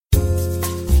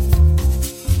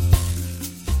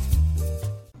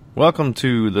Welcome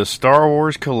to the Star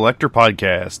Wars Collector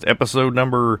Podcast, episode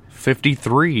number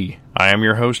 53. I am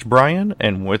your host, Bryan,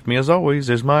 and with me as always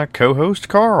is my co-host,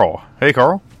 Carl. Hey,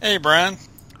 Carl. Hey, Bryan.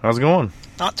 How's it going?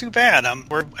 Not too bad.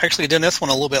 We're actually doing this one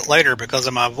a little bit later because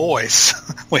of my voice.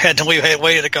 we had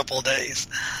waited a couple of days.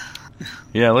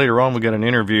 Yeah, later on we got an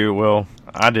interview. Well,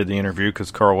 I did the interview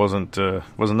because Carl wasn't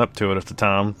up to it at the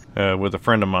time with a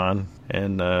friend of mine,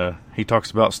 and he talks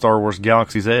about Star Wars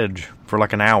Galaxy's Edge for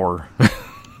like an hour.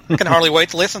 I can hardly wait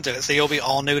to listen to it, so you'll be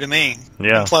all new to me.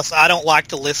 Yeah. And plus, I don't like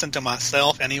to listen to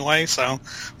myself anyway, so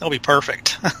that'll be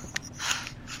perfect.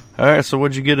 All right, so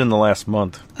what'd you get in the last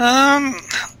month?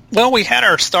 Well, we had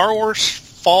our Star Wars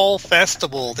Fall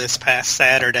Festival this past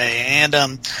Saturday, and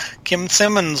Kim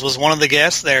Simmons was one of the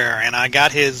guests there, and I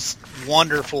got his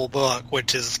wonderful book,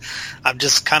 which is, I've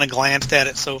just kind of glanced at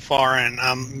it so far, and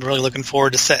I'm really looking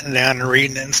forward to sitting down and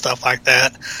reading it and stuff like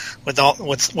that,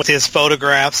 with his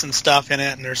photographs and stuff in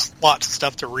it, and there's lots of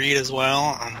stuff to read as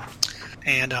well.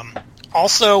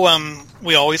 Also,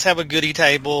 we always have a goodie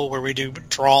table where we do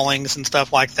drawings and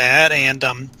stuff like that, and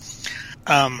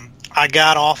I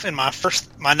got off in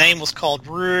my name was called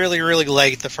really, really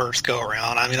late the first go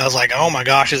around. I mean, I was like, oh my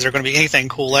gosh, is there going to be anything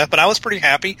cool left? But I was pretty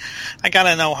happy. I got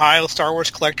an Ohio Star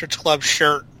Wars Collectors Club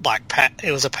shirt,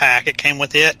 it was a pack. It came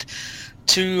with it,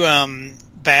 2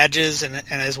 badges, and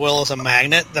as well as a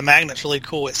magnet. The magnet's really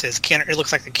cool. It says Kenner. It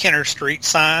looks like the Kenner Street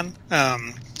sign.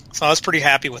 So I was pretty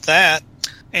happy with that.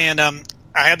 And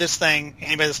I have this thing,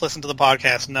 anybody that's listened to the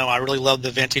podcast know I really love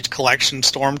the vintage collection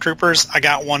Stormtroopers. I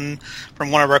got one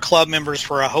from one of our club members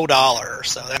for $1,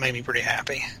 so that made me pretty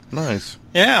happy. Nice.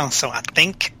 Yeah, so I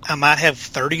think I might have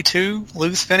 32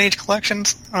 loose vintage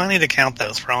collections. I need to count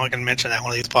those for all I can mention that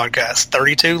one of these podcasts.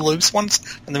 32 loose ones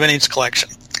in the vintage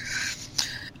collection.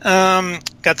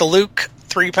 Got the Luke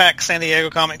 3-pack San Diego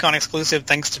Comic-Con exclusive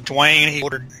thanks to Dwayne.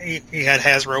 He had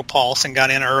Hasbro Pulse and got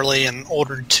in early and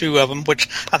ordered 2 of them, which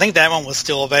I think that one was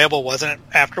still available, wasn't it,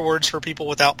 afterwards for people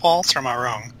without Pulse, or am I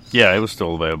wrong? Yeah, it was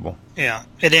still available. Yeah,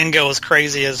 it didn't go as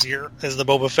crazy as the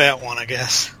Boba Fett one, I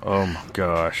guess. Oh my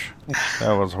gosh,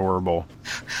 that was horrible.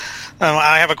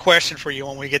 I have a question for you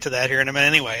when we get to that here in a minute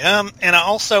anyway. And I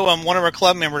also, one of our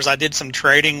club members I did some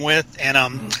trading with, and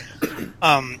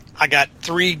I got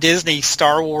 3 Disney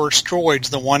Star Wars droids,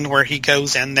 the one where he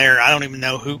goes in there. I don't even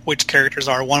know which characters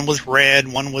are. One was red,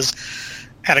 one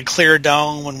had a clear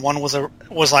dome, and one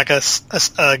was like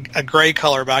a gray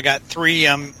color, but I got 3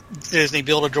 Disney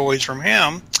Build-A-Droids from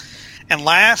him. And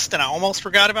last, and I almost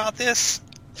forgot about this,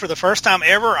 for the first time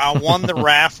ever, I won the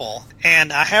raffle.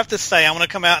 And I have to say, I'm going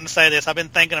to come out and say this. I've been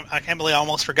thinking, I can't believe I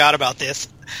almost forgot about this.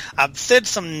 I've said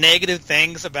some negative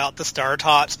things about the Star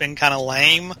Tots, been kind of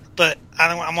lame, but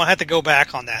I'm going to have to go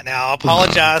back on that now. I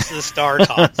apologize to the Star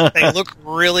Tots. They look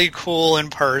really cool in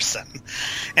person.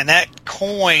 And that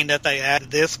coin that they added,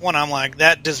 this one, I'm like,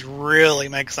 that just really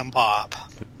makes them pop.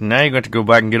 Now you're going to go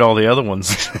back and get all the other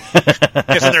ones.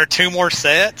 Isn't there 2 more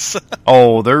sets?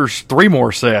 Oh, there's 3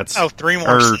 more sets. Oh, 3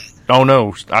 more sets. Oh,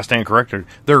 no, I stand corrected.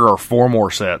 There are 4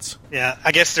 more sets. Yeah,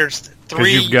 I guess there's 3.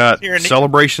 Because you've got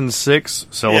Celebration 6,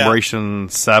 Celebration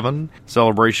 7,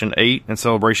 Celebration 8, and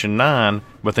Celebration 9,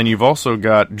 but then you've also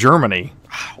got Germany.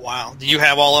 Wow. Do you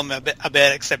have all of them, I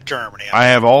bet, except Germany? I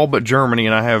have all but Germany,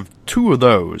 and I have 2 of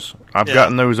those. I've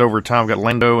gotten those over time. I've got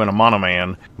Lando and a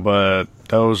Monoman, but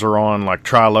those are on, like,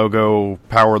 Tri-Logo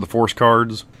Power of the Force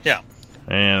cards. Yeah.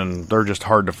 And they're just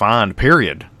hard to find,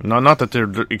 period. Not that they're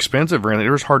expensive or anything,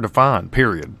 they're just hard to find,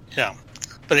 period. Yeah.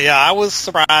 But yeah, I was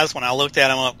surprised when I looked at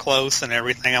them up close and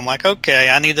everything. I'm like, okay,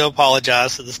 I need to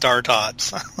apologize to the Star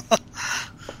Tots.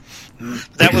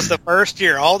 That was the first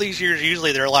year. All these years,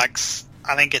 usually they're like,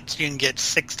 I think you can get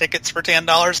 6 tickets for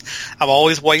 $10. I've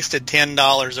always wasted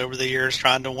 $10 over the years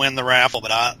trying to win the raffle,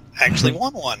 but I actually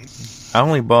won one. I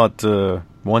only bought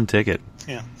 1 ticket.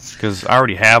 Yeah. Because I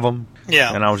already have them.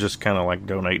 Yeah. And I was just kind of like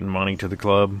donating money to the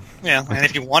club. Yeah, and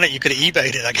if you want it, you could have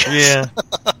eBayed it, I guess. Yeah.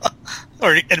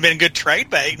 Or it'd have been a good trade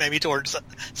bait, maybe towards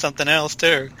something else,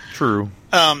 too. True.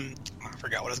 I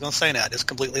forgot what I was going to say now. It just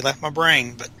completely left my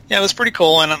brain. But yeah, it was pretty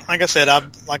cool. And like I said,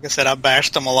 I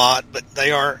bashed them a lot, but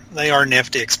they are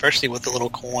nifty, especially with the little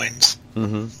coins.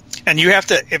 Mm-hmm. And you have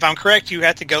to, if I'm correct, you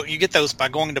get those by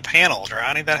going to panels,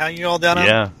 right? Ain't that how you all done it?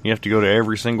 Yeah, you have to go to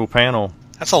every single panel.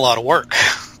 That's a lot of work.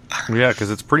 Yeah, because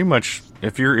it's pretty much,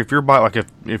 if you're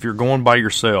going by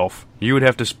yourself, you would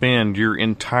have to spend your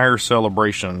entire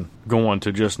celebration going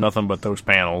to just nothing but those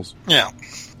panels. Yeah.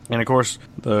 And of course,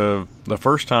 the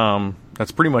first time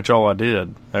that's pretty much all I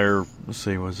did. Or, let's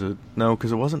see, was it? No,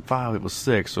 because it wasn't 5, it was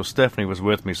 6. So Stephanie was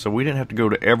with me. So we didn't have to go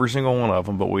to every single one of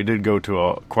them, but we did go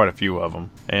to quite a few of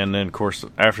them. And then, of course,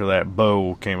 after that,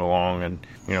 Bo came along,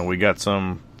 and, we got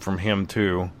some from him,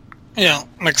 too. Yeah,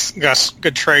 got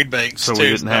good trade baits, so we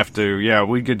didn't have to,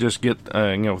 we could just get,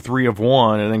 3 of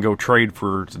one and then go trade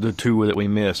for the 2 that we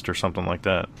missed or something like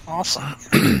that.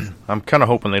 Awesome. I'm kind of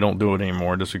hoping they don't do it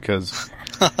anymore just because,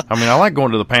 I like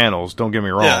going to the panels, don't get me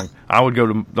wrong. Yeah. I would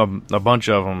go to a bunch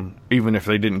of them even if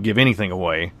they didn't give anything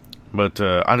away. But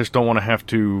I just don't want to have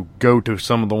to go to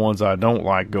some of the ones I don't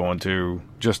like going to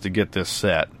just to get this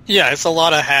set. Yeah, it's a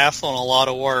lot of hassle and a lot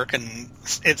of work, and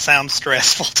it sounds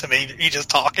stressful to me, you just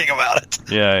talking about it.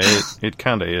 Yeah, it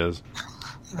kind of is.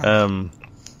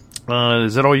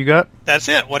 Is that all you got? That's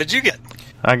it. What did you get?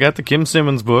 I got the Kim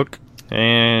Simmons book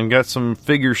and got some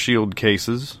figure shield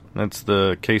cases. That's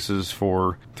the cases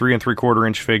for 3 3/4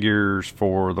 inch figures,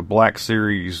 for the Black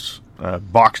Series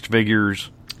boxed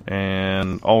figures,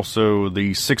 and also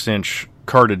the 6-inch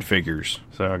carded figures.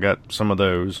 So I got some of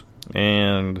those.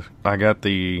 And I got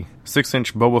the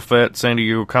 6-inch Boba Fett San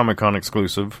Diego Comic-Con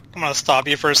exclusive. I'm going to stop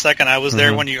you for a second. I was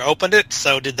there when you opened it,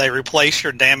 so did they replace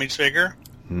your damaged figure?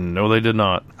 No, they did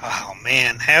not. Oh,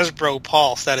 man. Hasbro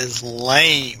Pulse, that is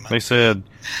lame. They said,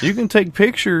 you can take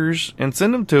pictures and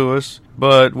send them to us,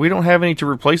 but we don't have any to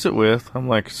replace it with. I'm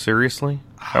like, seriously?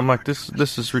 I'm like, this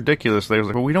is ridiculous. They was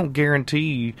like, well, we don't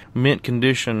guarantee mint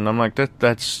condition. I'm like,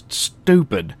 that's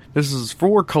stupid. This is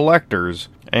for collectors,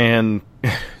 and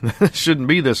it shouldn't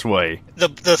be this way.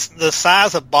 The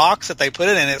size of box that they put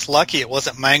it in, it's lucky it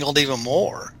wasn't mangled even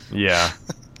more. Yeah.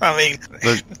 I mean,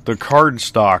 the card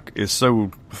stock is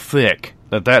so thick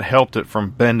that helped it from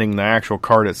bending the actual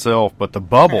card itself, but the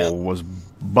bubble was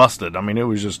busted. I mean, it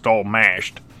was just all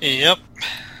mashed. Yep.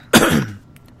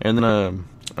 And then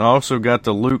I also got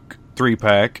the Luke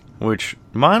 3-pack, which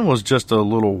mine was just a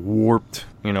little warped,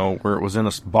 where it was in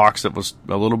a box that was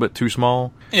a little bit too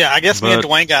small. Yeah, I guess me and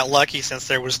Dwayne got lucky since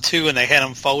there was 2 and they had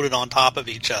them folded on top of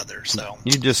each other. So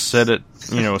you just set it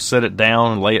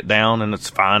down and lay it down, and it's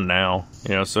fine now.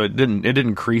 So it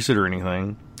didn't crease it or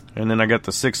anything. And then I got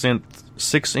the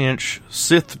 6-inch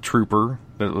Sith Trooper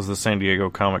that was the San Diego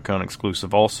Comic-Con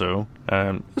exclusive also.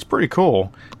 It's pretty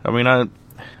cool. I mean,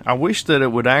 I wish that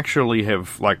it would actually have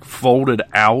folded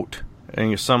out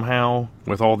and somehow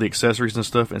with all the accessories and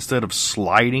stuff instead of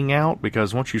sliding out,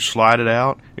 because once you slide it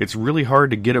out, it's really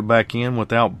hard to get it back in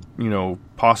without,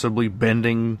 possibly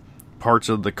bending parts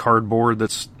of the cardboard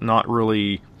that's not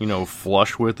really,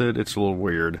 flush with it. It's a little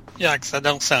weird. Yeah, because that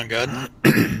don't sound good.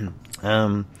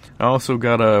 I also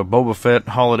got a Boba Fett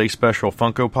Holiday Special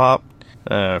Funko Pop.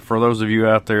 For those of you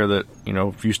out there that,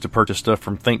 used to purchase stuff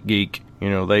from ThinkGeek,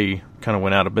 they kind of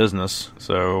went out of business.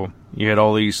 So you had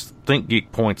all these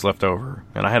ThinkGeek points left over,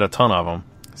 and I had a ton of them.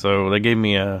 So they gave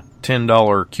me a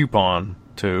 $10 coupon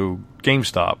to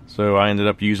GameStop. So I ended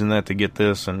up using that to get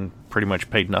this and pretty much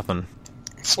paid nothing.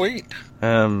 Sweet.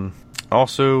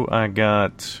 Also, I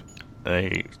got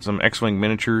some X-Wing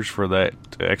miniatures for that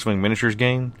X-Wing miniatures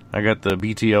game. I got the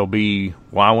BTLB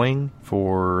Y-Wing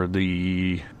for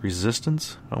the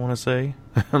Resistance, I want to say.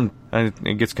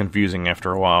 It gets confusing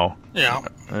after a while. Yeah.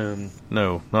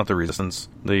 No, not the Resistance.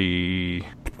 The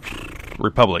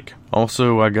Republic.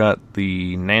 Also, I got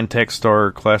the Nantek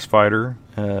Star Class Fighter.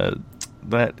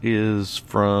 That is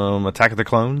from Attack of the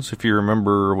Clones. If you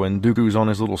remember when Dooku's on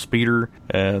his little speeder,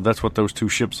 that's what those 2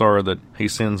 ships are that he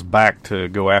sends back to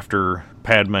go after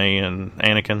Padme and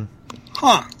Anakin.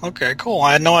 Huh, okay, cool.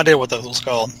 I had no idea what that was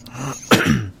called.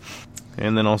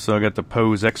 And then also I got the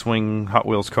Pose X-Wing Hot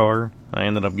Wheels car. I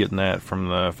ended up getting that from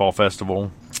the Fall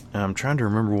Festival. I'm trying to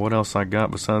remember what else I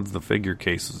got besides the figure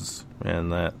cases.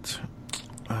 And that...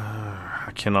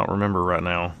 I cannot remember right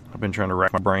now. I've been trying to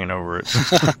rack my brain over it.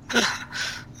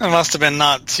 It must have been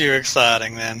not too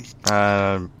exciting then.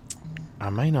 I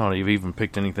may not have even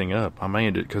picked anything up. I may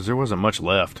have, because there wasn't much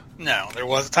left. No, there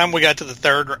was. The time we got to the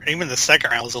third, even the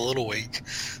second round was a little weak.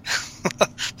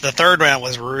 The third round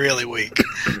was really weak.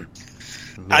 Yeah.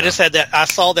 I just had that. I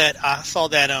saw that.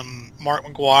 Mark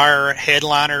McGuire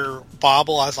headliner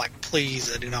bobble. I was like,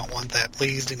 please, I do not want that.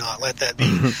 Please do not let that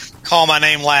be. Call my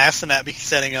name last and that be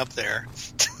setting up there.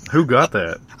 Who got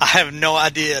that? I have no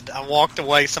idea. I walked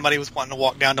away. Somebody was wanting to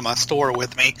walk down to my store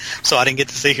with me, so I didn't get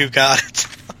to see who got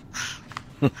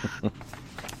it.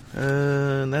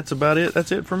 And that's about it.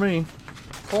 That's it for me.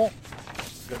 Cool.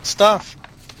 Good stuff.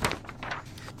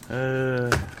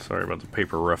 Sorry about the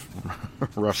paper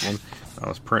ruffling. I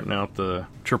was printing out the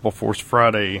Triple Force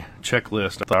Friday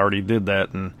checklist. I already did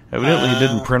that, and evidently it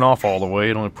didn't print off all the way.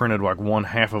 It only printed like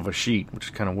 1/2 of a sheet, which is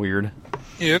kind of weird.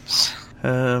 Oops.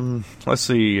 Let's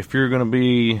see. If you're going to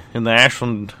be in the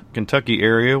Ashland, Kentucky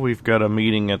area, we've got a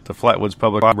meeting at the Flatwoods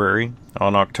Public Library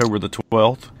on October the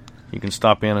 12th. You can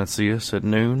stop in and see us at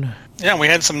noon. Yeah, we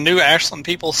had some new Ashland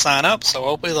people sign up, so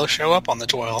hopefully they'll show up on the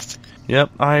 12th.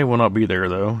 Yep, I will not be there,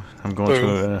 though. I'm going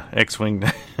to an X-Wing.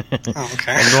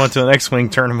 Okay. I'm going to an X-Wing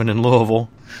tournament in Louisville.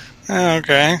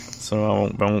 Okay. So I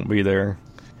won't be there.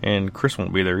 And Chris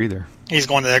won't be there either. He's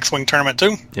going to the X-Wing tournament,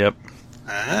 too? Yep.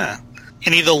 Ah.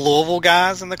 Any of the Louisville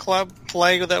guys in the club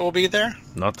play that will be there?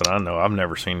 Not that I know. I've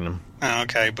never seen them. Oh,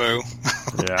 okay, boo.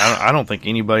 Yeah, I don't think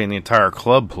anybody in the entire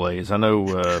club plays. I know...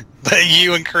 But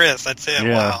you and Chris, that's it.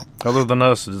 Yeah, Wow. Other than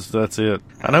us, that's it.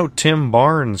 I know Tim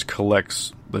Barnes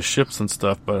collects the ships and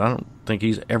stuff, but I don't think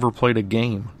he's ever played a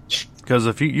game. Because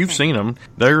if you've seen them,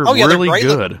 they're really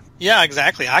they're good. Yeah,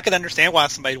 exactly. I could understand why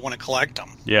somebody would want to collect them.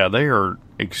 Yeah, they are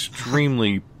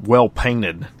extremely well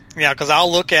painted. Yeah, because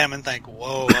I'll look at them and think,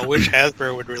 whoa, I wish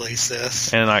Hasbro would release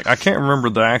this. And I can't remember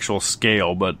the actual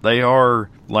scale, but they are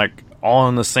like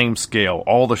on the same scale.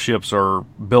 All the ships are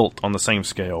built on the same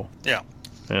scale. Yeah.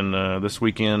 And this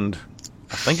weekend,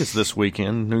 I think it's this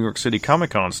weekend, New York City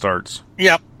Comic Con starts.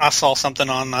 Yep, I saw something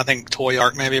on, I think, Toy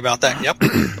Arc maybe about that. Yep.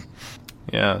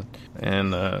 Yeah.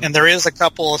 And there is a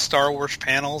couple of Star Wars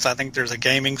panels. I think there's a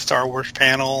gaming Star Wars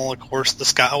panel, of course, the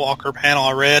Skywalker panel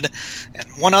I read, and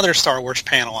one other Star Wars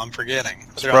panel I'm forgetting.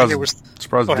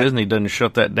 Surprised Disney doesn't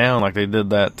shut that down like they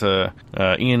did that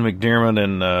Ian McDiarmid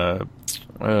and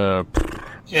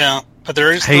yeah, but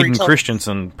there is Hayden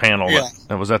Christensen panel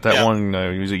that was at that one.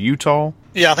 Was it Utah?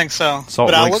 Yeah, I think so.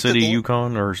 Salt Lake City,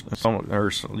 Yukon, or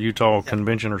Utah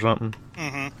Convention or something.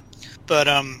 Mm-hmm. But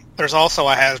there's also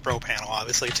a Hasbro panel,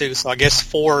 obviously, too. So I guess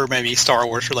 4 maybe Star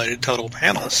Wars-related total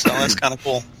panels. So that's kind of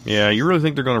cool. Yeah, you really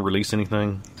think they're going to release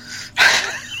anything?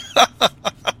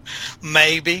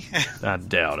 Maybe. I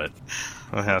doubt it.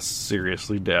 I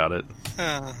seriously doubt it.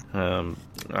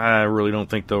 I really don't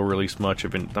think they'll release much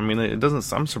of it. I mean, it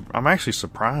doesn't. I'm actually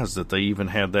surprised that they even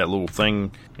had that little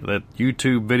thing, that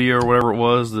YouTube video or whatever it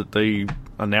was, that they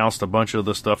announced a bunch of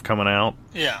the stuff coming out.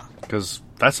 Yeah. Because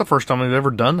that's the first time they've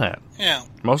ever done that. Yeah.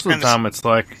 Most of the time, it's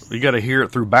like you got to hear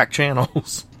it through back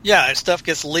channels. Yeah, stuff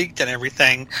gets leaked and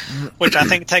everything, which I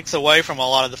think takes away from a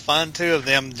lot of the fun too of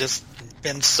them just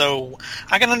been so.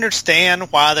 I can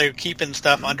understand why they're keeping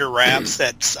stuff under wraps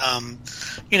that's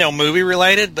movie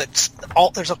related, but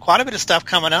there's quite a bit of stuff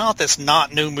coming out that's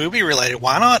not new movie related.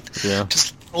 Why not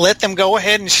just let them go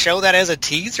ahead and show that as a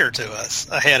teaser to us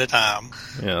ahead of time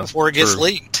before it gets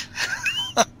leaked?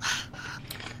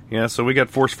 Yeah, so we got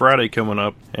Force Friday coming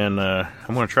up, and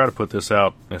I'm going to try to put this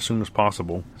out as soon as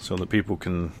possible so that people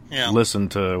can listen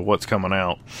to what's coming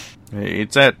out.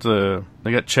 It's at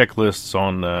they got checklists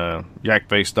on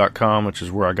yakface.com, which is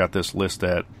where I got this list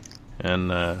at.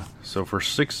 And so for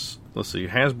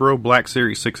Hasbro Black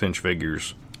Series 6-inch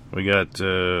figures, we got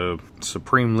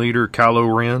Supreme Leader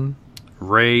Kylo Ren,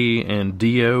 Rey and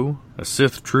Dio, a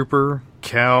Sith Trooper,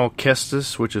 Cal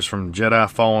Kestis, which is from Jedi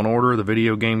Fallen Order, the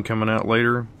video game coming out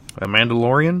later. A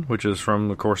Mandalorian, which is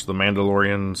from, of course, the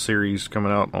Mandalorian series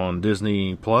coming out on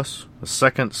Disney+. A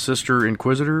second Sister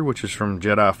Inquisitor, which is from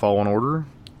Jedi Fallen Order.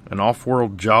 An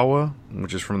Off-World Jawa,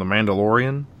 which is from the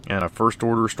Mandalorian. And a First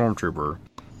Order Stormtrooper.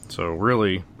 So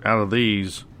really, out of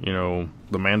these, the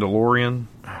Mandalorian,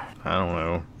 I don't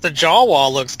know. The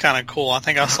Jawa looks kind of cool. I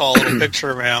think I saw a little picture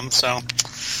of him, so...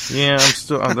 Yeah, I'm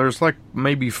still. There's like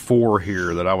maybe 4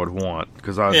 here that I would want,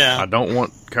 because I don't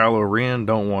want Kylo Ren,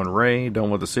 don't want Rey, don't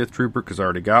want the Sith Trooper because I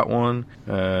already got one,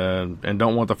 and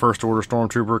don't want the First Order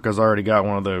Stormtrooper because I already got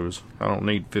one of those. I don't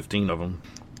need 15 of them.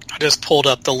 I just pulled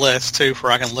up the list too,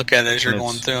 for I can look at it as you're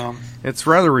going through them. It's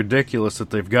rather ridiculous that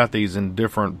they've got these in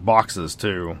different boxes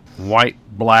too: white,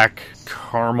 black,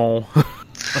 caramel.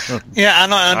 Yeah, I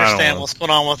don't understand what's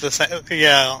going on with this.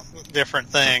 Different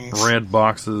things. Red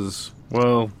boxes.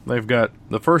 Well, they've got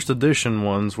the first edition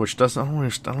ones, which I don't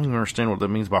even understand what that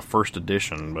means by first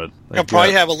edition, but they'll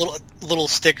probably have a little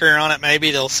sticker on it.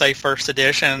 Maybe they'll say first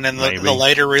edition, and then the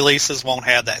later releases won't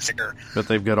have that sticker. But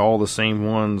they've got all the same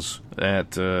ones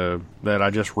that I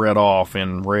just read off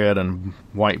in red and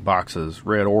white boxes,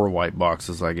 red or white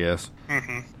boxes, I guess.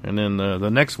 Mm-hmm. And then the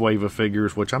next wave of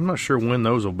figures, which I'm not sure when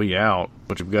those will be out,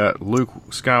 but you've got Luke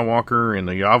Skywalker in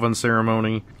the Yavin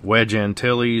ceremony, Wedge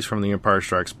Antilles from The Empire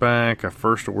Strikes Back, a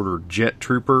First Order Jet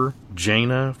Trooper,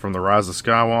 Jaina from The Rise of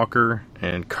Skywalker,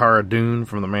 and Cara Dune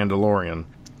from The Mandalorian.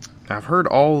 I've heard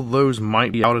all of those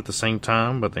might be out at the same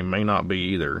time, but they may not be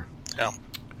either. Yeah.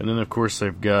 And then, of course,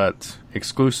 they've got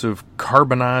exclusive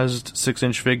carbonized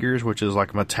 6-inch figures, which is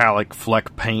like metallic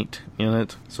fleck paint in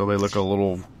it, so they look a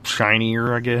little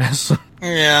shinier, I guess.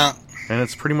 Yeah. And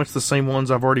it's pretty much the same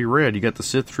ones I've already read. You got the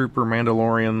Sith Trooper,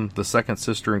 Mandalorian, the Second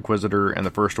Sister Inquisitor, and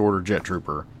the First Order Jet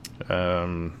Trooper.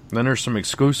 Then there's some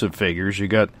exclusive figures. You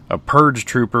got a Purge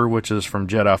Trooper, which is from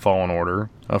Jedi Fallen Order,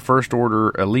 a First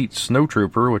Order Elite Snow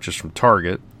Trooper, which is from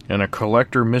Target, and a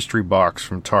Collector Mystery Box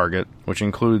from Target, which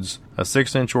includes a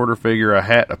 6-inch order figure, a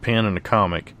hat, a pen, and a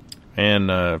comic. And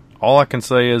all I can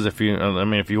say is, if you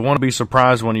want to be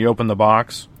surprised when you open the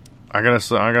box, I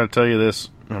gotta tell you this.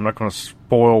 I'm not going to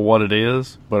spoil what it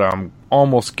is, but I'm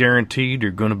almost guaranteed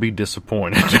you're going to be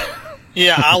disappointed.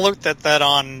 Yeah, I looked at that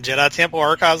on Jedi Temple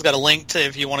Archives. Got a link to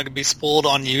if you want to be spoiled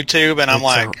on YouTube, and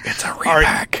it's a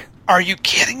repack. Are you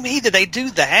kidding me? Did they do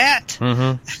that?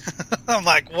 Mm-hmm. I'm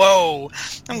like, whoa.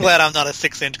 I'm glad I'm not a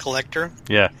 6-inch collector.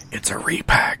 Yeah, it's a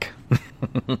repack.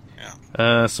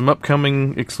 Yeah. Some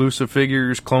upcoming exclusive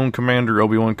figures: Clone Commander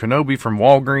Obi-Wan Kenobi from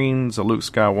Walgreens, a Luke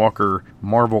Skywalker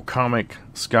Marvel comic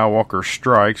Skywalker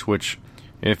Strikes, which,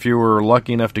 if you were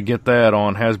lucky enough to get that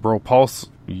on Hasbro Pulse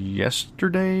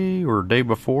yesterday or day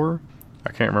before,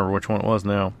 I can't remember which one it was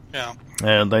now. Yeah.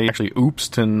 And they actually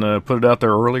oopsed and put it out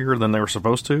there earlier than they were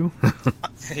supposed to.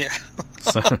 Yeah.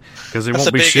 Because it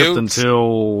won't be shipped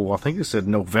until, I think it said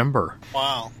November.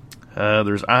 Wow.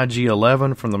 There's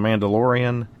IG-11 from The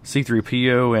Mandalorian,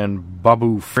 C-3PO, and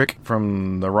Babu Frick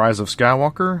from The Rise of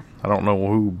Skywalker. I don't know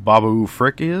who Babu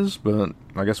Frick is, but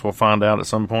I guess we'll find out at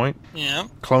some point. Yeah.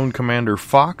 Clone Commander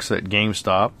Fox at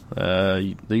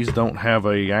GameStop. These don't have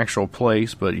a actual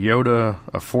place, but Yoda,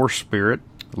 a Force Spirit,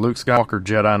 Luke Skywalker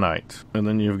Jedi Knight. And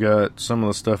then you've got some of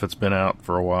the stuff that's been out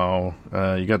for a while.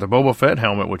 You got the Boba Fett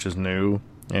helmet, which is new,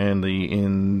 and the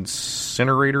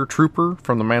Incinerator Trooper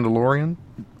from The Mandalorian.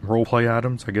 Role-play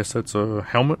items. I guess that's a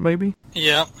helmet, maybe?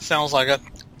 Yeah, sounds like it.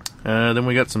 Then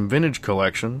we got some vintage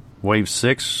collection. Wave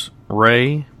 6,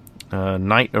 Rey,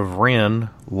 Knight of Ren,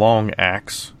 Long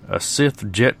Axe, a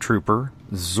Sith Jet Trooper,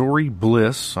 Zori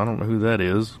Bliss. I don't know who that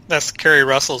is. That's Kerry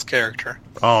Russell's character.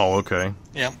 Oh, okay.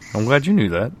 Yeah. I'm glad you knew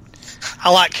that. I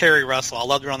like Kerry Russell. I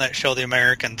loved her on that show, The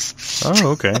Americans.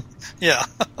 Oh, okay. Yeah.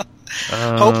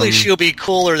 Hopefully she'll be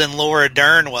cooler than Laura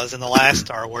Dern was in the last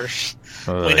Star Wars.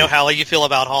 We know how you feel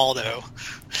about Haldo.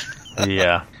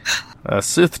 Yeah.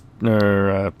 Sith,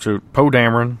 Poe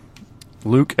Dameron,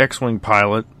 Luke X-Wing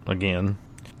Pilot, again,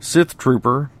 Sith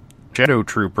Trooper, Shadow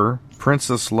Trooper,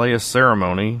 Princess Leia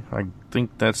Ceremony. I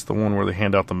think that's the one where they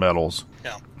hand out the medals.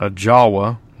 Yeah. A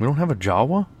Jawa. We don't have a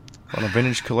Jawa on a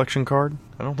vintage collection card?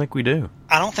 I don't think we do.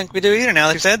 I don't think we do either now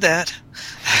that you've said that.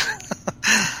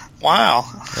 Wow.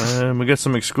 We got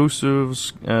some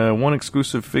exclusives. One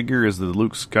exclusive figure is the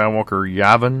Luke Skywalker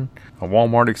Yavin, a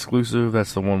Walmart exclusive.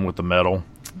 That's the one with the medal.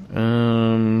 3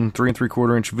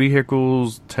 3/4-inch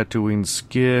vehicles, Tatooine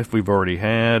skiff we've already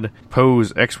had.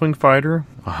 Poe's X-Wing fighter,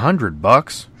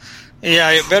 $100.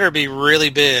 Yeah, it better be really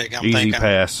big. I'm Easy thinking.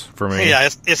 pass for me. Yeah,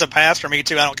 it's a pass for me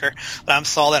too. I don't care. But I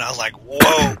saw that and I was like,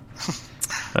 whoa.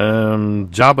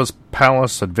 Jabba's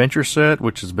Palace Adventure Set,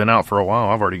 which has been out for a while.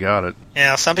 I've already got it.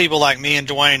 Yeah, some people like me and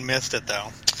Dwayne missed it though.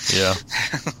 Yeah.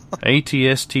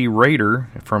 ATST Raider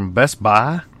from Best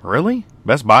Buy. Really?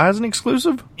 Best Buy has an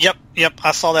exclusive? Yep.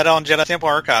 I saw that on Jedi Temple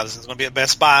Archives. It's going to be at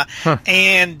Best Buy. Huh.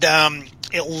 And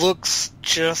it looks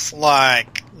just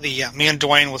like me and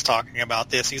Dwayne was talking about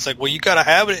this. He's like, well, you got to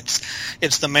have it.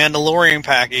 It's the Mandalorian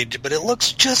package, but it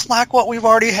looks just like what we've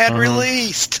already had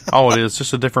released. Oh, it is.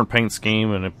 Just a different paint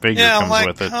scheme and a figure yeah, comes I'm like,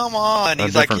 with it. come on. A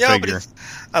He's like, different yeah, figure.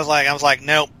 but I was like,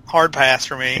 nope, hard pass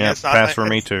for me. Yeah, pass for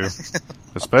me too.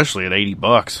 Especially at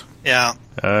 $80. Yeah.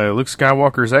 Luke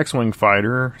Skywalker's X-Wing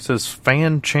fighter says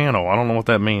fan channel. I don't know what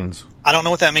that means. I don't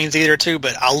know what that means either, too,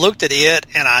 but I looked at it,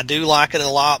 and I do like it a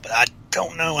lot, but I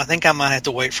don't know. I think I might have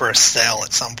to wait for a sale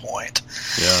at some point.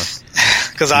 Yeah.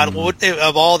 Because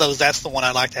of all those, that's the one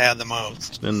I'd like to have the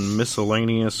most. Then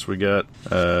miscellaneous, we got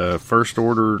First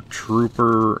Order Troop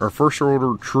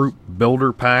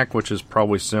Builder Pack, which is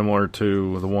probably similar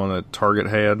to the one that Target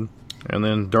had. And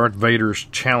then Darth Vader's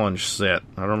Challenge Set.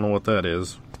 I don't know what that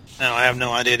is. No, I have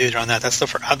no idea either on that. That's the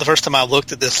first time I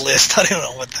looked at this list. I don't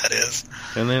know what that is.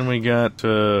 And then we got,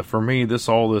 for me, this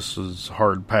is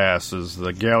hard pass, is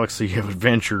the Galaxy of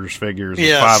Adventures figures,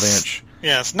 yes. 5-inch.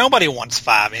 Yes, nobody wants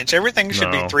 5-inch. Everything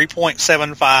should be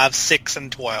 3.75, 6,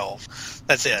 and 12.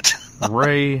 That's it.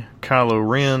 Rey, Kylo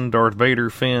Ren, Darth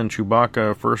Vader, Finn,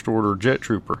 Chewbacca, First Order Jet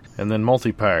Trooper. And then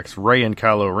multi-packs, Rey and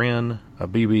Kylo Ren, a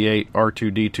BB-8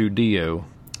 R2-D2 Dio.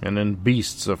 And then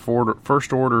Beasts, a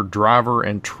First Order Driver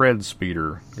and Tread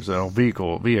Speeder. Is that a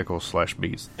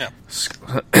vehicle/beast? Yeah.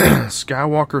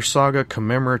 Skywalker Saga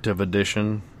Commemorative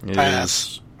Edition is...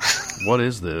 Pass. What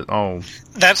is this? Oh.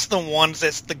 That's the ones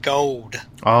that's the gold.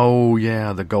 Oh,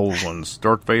 yeah, the gold ones.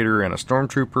 Darth Vader and a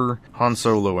Stormtrooper, Han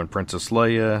Solo and Princess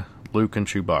Leia, Luke and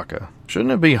Chewbacca.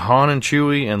 Shouldn't it be Han and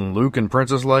Chewie and Luke and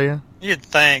Princess Leia? You'd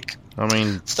think. I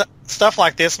mean... Stuff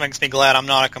like this makes me glad I'm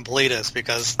not a completist,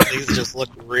 because these just look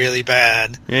really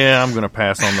bad. Yeah, I'm going to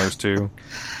pass on those two.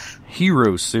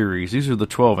 Heroes series. These are the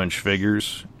 12-inch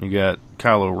figures. You got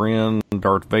Kylo Ren,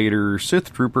 Darth Vader,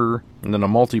 Sith Trooper, and then a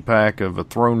multi-pack of a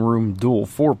Throne Room Dual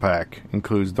 4-pack.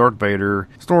 Includes Darth Vader,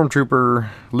 Stormtrooper,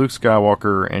 Luke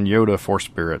Skywalker, and Yoda Force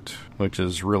Spirit, which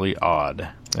is really odd.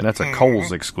 And that's a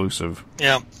Kohl's exclusive.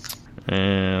 Yeah.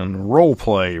 And role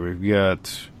play. We've got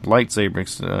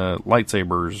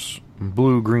lightsabers,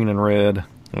 blue, green, and red.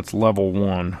 It's level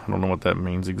 1. I don't know what that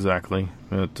means exactly.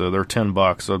 They're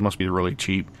 $10, so it must be really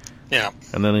cheap. Yeah.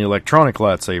 And then the electronic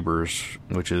lightsabers,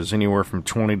 which is anywhere from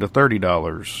 $20 to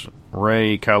 $30.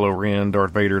 Rey, Kylo Ren,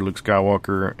 Darth Vader, Luke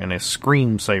Skywalker, and a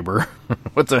Scream Saber.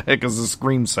 What the heck is a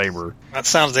Scream Saber? That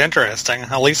sounds interesting.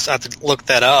 At least I have to look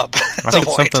that up. I think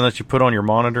it's something that you put on your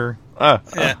monitor.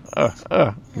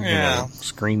 Yeah.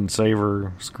 Screen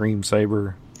Saber.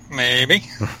 Maybe.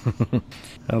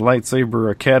 A Lightsaber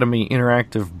Academy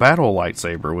Interactive Battle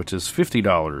Lightsaber, which is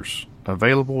 $50.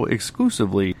 Available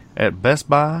exclusively at Best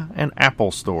Buy and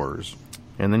Apple stores.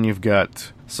 And then you've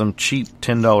got some cheap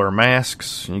 $10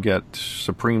 masks. You got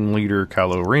Supreme Leader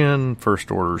Kylo Ren,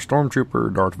 First Order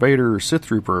Stormtrooper, Darth Vader, Sith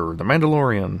Trooper, The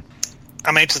Mandalorian.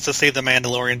 I'm anxious to see the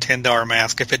Mandalorian $10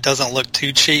 mask. If it doesn't look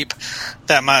too cheap,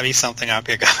 that might be something I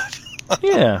pick up.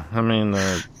 Yeah, I mean,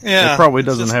 it probably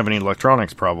doesn't have any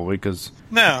electronics, probably, because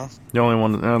no, the only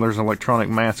one there's an electronic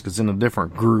mask is in a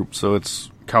different group, so it's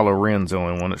Kylo Ren's the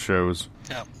only one it shows.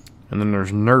 Yeah. And then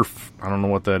there's Nerf. I don't know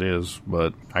what that is,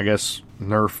 but I guess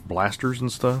Nerf blasters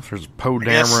and stuff. There's a Poe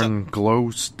Dameron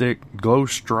glow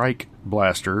strike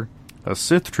blaster, a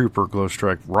Sith Trooper glow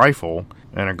strike rifle,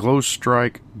 and a glow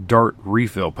strike dart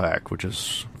refill pack, which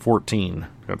is 14.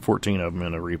 Got 14 of them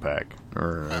in a repack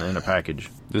or in a package.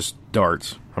 Just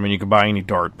darts. I mean, you can buy any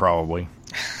dart probably.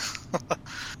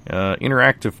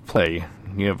 Interactive play.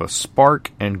 You have a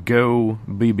Spark and Go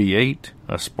BB-8,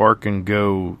 a Spark and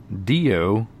Go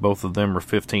Dio, both of them are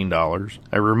 $15,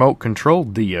 a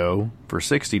remote-controlled Dio for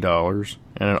 $60,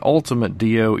 and an Ultimate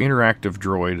Dio interactive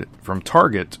droid from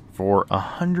Target for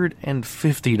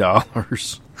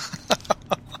 $150.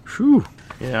 Whew.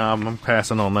 Yeah, I'm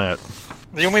passing on that.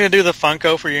 Do you want me to do the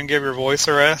Funko for you and give your voice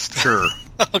a rest? Sure.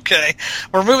 Okay.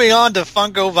 We're moving on to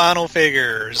Funko vinyl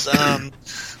figures.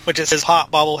 Which is his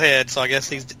hot bobblehead, so I guess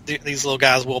these little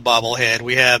guys will bobblehead.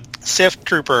 We have Sith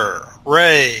Trooper,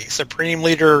 Rey, Supreme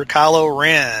Leader Kylo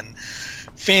Ren,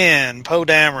 Finn, Poe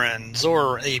Dameron,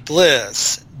 Zora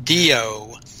Bliss,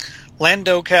 Dio,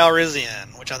 Lando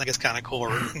Calrissian, which I think is kind of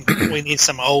cool. We need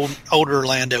some older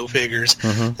Lando figures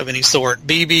of any sort.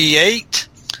 BB-8,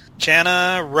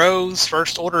 Janna, Rose,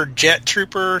 First Order Jet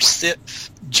Trooper,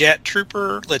 Sith Jet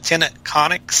Trooper, Lieutenant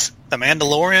Connix, The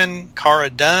Mandalorian,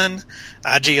 Cara Dune,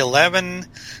 IG-11,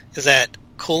 is that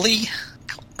Cooley?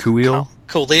 Kuiil.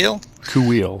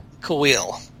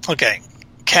 Okay.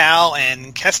 Cal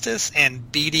and Kestis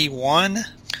and BD-1.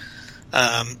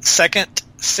 Second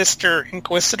Sister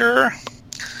Inquisitor.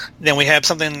 Then we have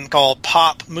something called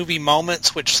Pop Movie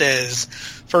Moments, which says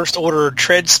First Order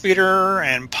Tread Speeder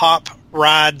and Pop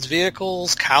Rides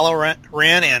Vehicles, Kylo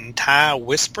Ren and Ty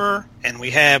Whisper. And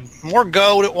we have more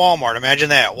gold at Walmart. Imagine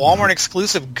that. Walmart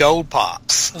exclusive gold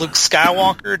pops. Luke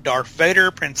Skywalker, Darth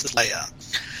Vader, Princess Leia.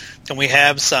 Then we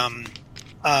have some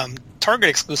Target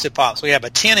exclusive pops. We have a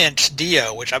 10-inch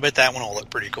Dio, which I bet that one will look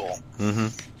pretty cool. Mm-hmm.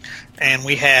 And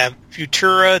we have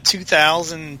Futura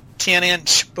 2000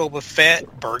 10-inch Boba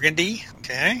Fett Burgundy.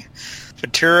 Okay.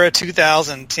 Futura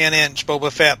 2000 10-inch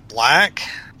Boba Fett Black.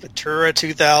 Futura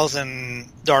 2000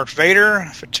 Darth Vader.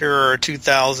 Futura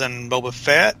 2000 Boba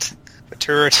Fett.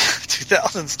 Futura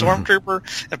 2000 Stormtrooper.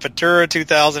 And Futura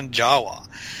 2000 Jawa.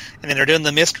 And then they're doing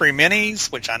the mystery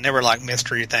minis, which I never liked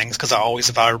mystery things because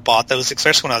if I ever bought those,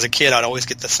 especially when I was a kid, I'd always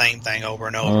get the same thing over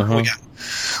and over.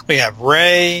 We have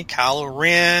Rey, Kylo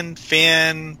Ren,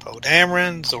 Finn, Poe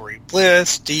Dameron, Zora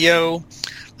Bliss, Dio,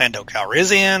 Lando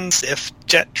Calrissian, Sith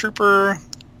Jet Trooper,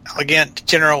 Elegant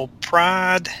General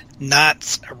Pride,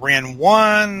 not a Ren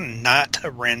 1, not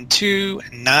a Ren 2,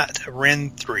 and not a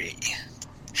Ren 3.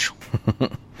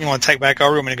 You want to take back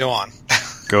over? You want me to go on?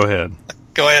 Go ahead.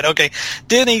 Go ahead. Okay.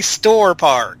 Disney Store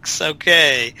Parks.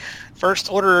 Okay.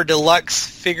 First Order Deluxe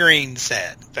Figurine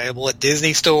Set. Available at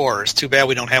Disney Stores. Too bad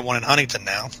we don't have one in Huntington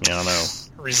now. Yeah, I know.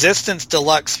 Resistance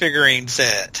Deluxe Figurine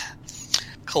Set.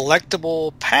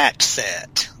 Collectible Patch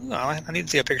Set. Ooh, I need to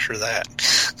see a picture of that.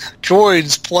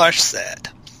 Droids Plush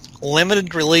Set.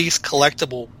 Limited Release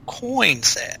Collectible Coin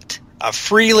Set. A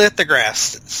free lithograph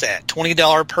set.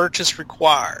 $20 purchase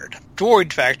required.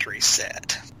 Droid Factory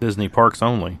Set. Disney parks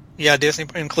only. Yeah, Disney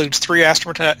includes 3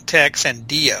 Astromechs and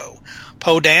Dio.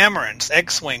 Poe Dameron's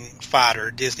X-Wing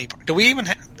fighter, Disney. Do we even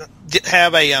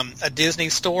have a Disney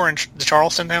store in the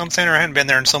Charleston Town Center? I haven't been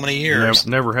there in so many years.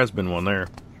 Never has been one there.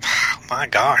 My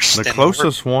gosh. The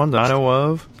closest one that I know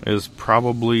of is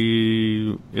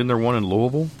probably, isn't there one in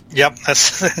Louisville? Yep.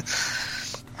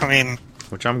 That's, I mean...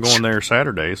 Which I'm going there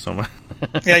Saturday, so...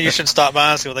 Yeah, you should stop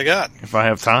by and see what they got. If I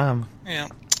have time. Yeah.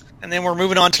 And then we're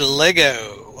moving on to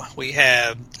Lego. We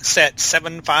have set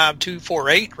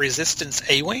 75248, Resistance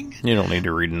A-Wing. You don't need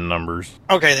to read the numbers.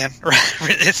 Okay, then.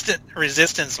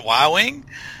 Resistance Y-Wing.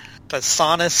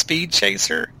 Pasana Speed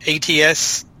Chaser.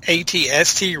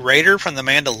 ATST Raider from The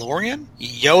Mandalorian.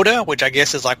 Yoda, which I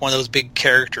guess is like one of those big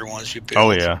character ones you build.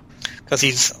 Oh, yeah. Because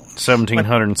he's...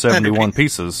 1,771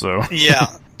 pieces, so... Yeah.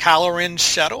 Kylo Ren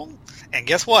Shuttle. And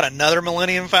guess what? Another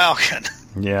Millennium Falcon.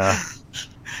 Yeah.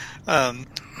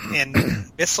 In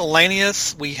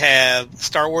miscellaneous, we have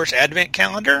Star Wars Advent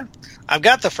Calendar. I've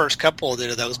got the first couple of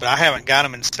those, but I haven't got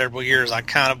them in several years. I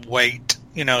kind of wait,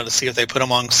 to see if they put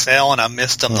them on sale, and I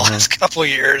missed them the last couple of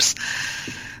years.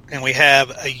 And we have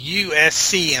a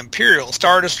USC Imperial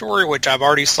Star Destroyer, which I've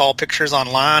already saw pictures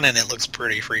online, and it looks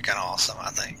pretty freaking awesome, I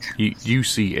think.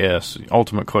 UCS,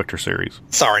 Ultimate Collector Series.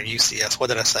 Sorry, UCS. What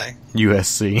did I say?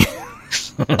 USC.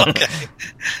 Okay.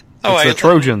 It's the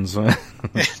Trojans.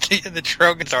 The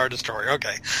Trojan Star Destroyer.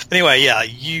 Okay. But anyway, yeah,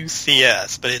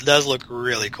 UCS, but it does look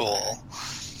really cool.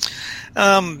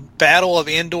 Battle of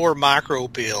Endor Micro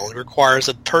Build requires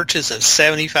a purchase of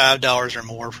 $75 or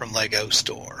more from Lego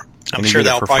Store. I'm sure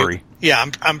that'll probably free. Yeah,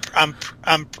 I'm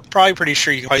probably pretty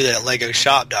sure you can buy that at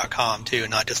LegoShop.com too,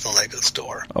 not just the Lego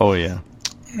Store. Oh yeah.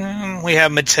 We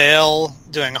have Mattel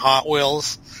doing Hot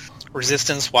Wheels,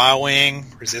 Resistance Y-Wing,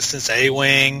 Resistance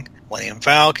A-Wing, Millennium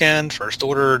Falcon, First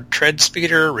Order Tread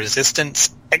Speeder,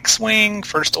 Resistance X-Wing,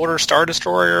 First Order Star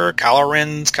Destroyer, Kylo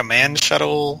Ren's Command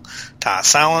Shuttle, TIE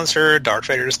Silencer, Darth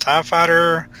Vader's TIE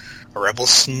Fighter, a Rebel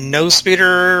Snow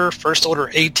Speeder, First Order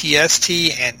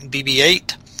ATST and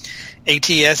BB-8,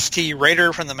 ATST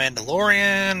Raider from The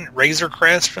Mandalorian, Razor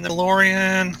Crest from The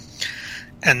Mandalorian,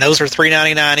 and those are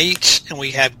 $3.99 each. And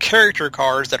we have character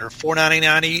cards that are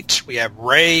 $4.99 each. We have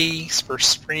Rey,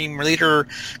 Supreme Leader,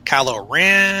 Kylo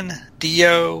Ren,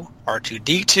 Dio,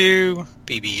 R2-D2,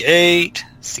 BB-8,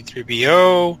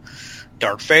 C-3PO,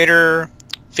 Darth Vader,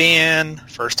 Finn,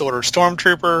 First Order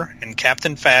Stormtrooper, and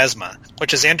Captain Phasma,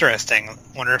 which is interesting. I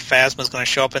wonder if Phasma's going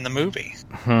to show up in the movie.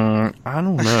 I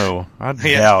don't know. I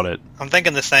doubt it. I'm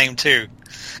thinking the same, too.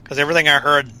 Because everything I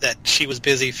heard that she was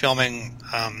busy filming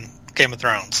Game of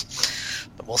Thrones.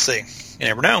 But we'll see. You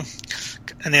never know.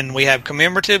 And then we have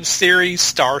Commemorative Series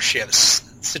Starships.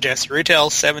 Suggests retail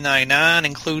 $7.99,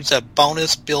 includes a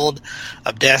bonus build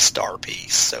of Death Star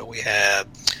piece. So we have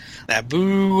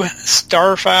Naboo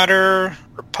Starfighter,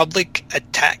 Republic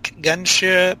Attack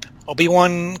Gunship,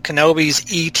 Obi-Wan Kenobi's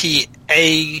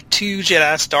ETA-2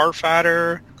 Jedi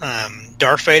Starfighter,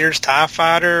 Darth Vader's TIE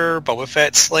Fighter, Boba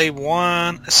Fett's Slave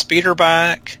 1, a speeder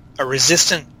bike, a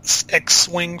Resistance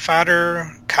X-Wing fighter,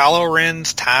 Kylo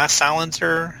Ren's TIE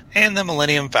Silencer, and the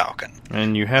Millennium Falcon.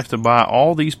 And you have to buy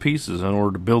all these pieces in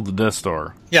order to build the Death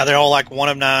Star. Yeah, they're all like 1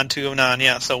 of 9, 2 of 9,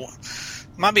 yeah, so it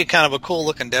might be kind of a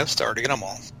cool-looking Death Star to get them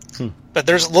all. But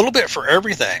there's a little bit for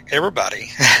everybody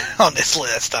on this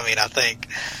list, I think.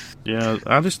 Yeah,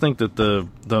 I just think that the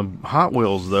Hot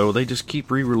Wheels, though, they just keep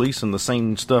re-releasing the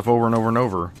same stuff over and over and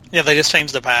over. Yeah, they just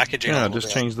change the packaging a little bit.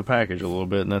 Change the package a little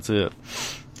bit, and that's it.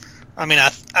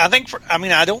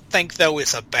 I don't think, though,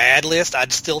 it's a bad list. I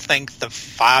still think the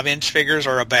 5-inch figures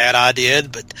are a bad idea,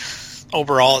 but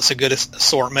overall it's a good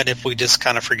assortment if we just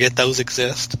kind of forget those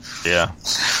exist. Yeah.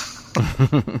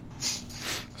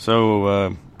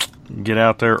 So, get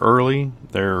out there early.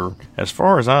 As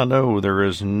far as I know, there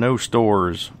is no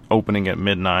stores opening at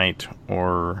midnight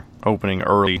or opening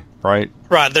early, right?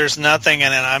 Right. There's nothing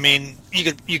in it.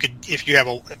 You could if you have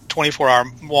a 24-hour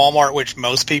Walmart, which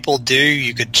most people do,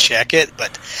 you could check it.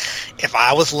 But if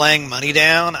I was laying money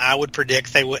down, I would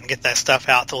predict they wouldn't get that stuff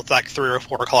out till like 3 or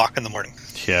 4 o'clock in the morning.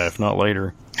 Yeah, if not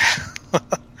later.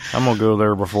 I'm gonna go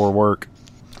there before work.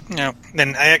 Yeah,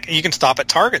 then you can stop at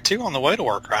Target, too, on the way to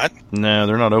work, right? No,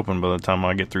 they're not open by the time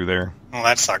I get through there. Well,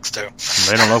 that sucks, too.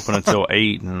 They don't open until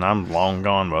 8, and I'm long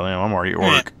gone by then. I'm already at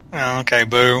work. Oh, okay,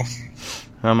 boo.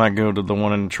 I might go to the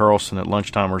one in Charleston at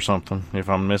lunchtime or something, if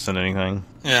I'm missing anything.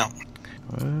 Yeah.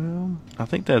 Well, I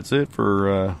think that's it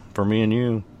for me and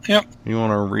you. Yep. You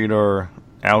want to read our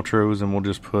outros, and we'll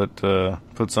just put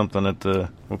something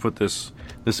we'll put this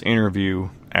interview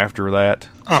after that.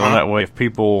 So that way, if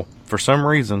people, for some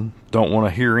reason, don't want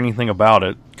to hear anything about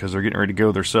it because they're getting ready to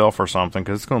go themselves or something,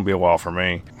 because it's going to be a while for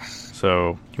me.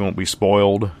 so you won't be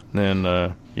spoiled.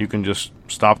 Then you can just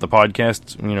stop the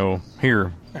podcast,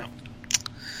 here.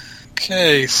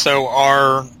 Okay,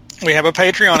 so we have a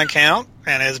Patreon account,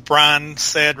 and as Bryan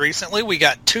said recently, we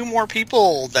got 2 more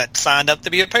people that signed up to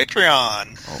be a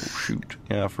Patreon. Oh, shoot.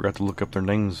 Yeah, I forgot to look up their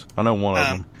names. I know one of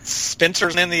them.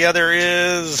 Spencer's name, the other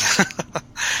is...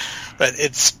 but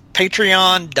it's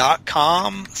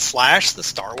patreon.com/the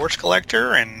Star Wars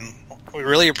Collector, and we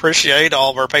really appreciate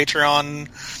all of our Patreon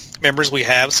members we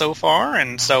have so far,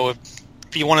 and so if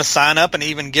you want to sign up and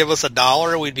even give us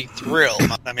 $1, we'd be thrilled.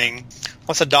 I mean,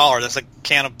 what's $1? That's a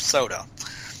can of soda.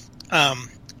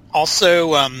 Also,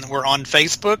 we're on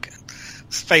Facebook,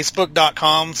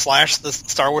 facebook.com/the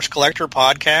Star Wars Collector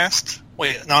Podcast.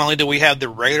 Not only do we have the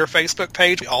regular Facebook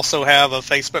page, we also have a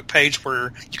Facebook page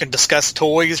where you can discuss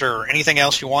toys or anything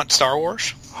else you want Star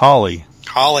Wars. Holly.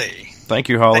 Thank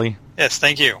you, Holly. Yes,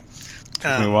 thank you.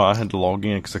 Took me a while. I had to log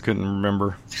in because I couldn't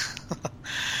remember.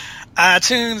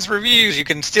 iTunes reviews. You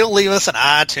can still leave us an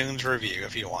iTunes review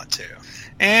if you want to.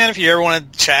 And if you ever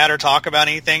want to chat or talk about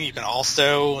anything, you can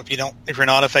also, if you're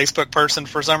not a Facebook person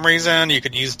for some reason, you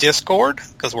could use Discord,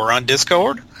 because we're on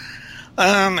Discord.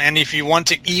 And if you want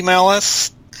to email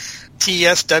us,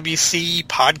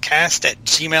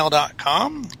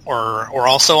 tswcpodcast@gmail.com, or we're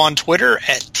also on Twitter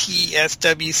at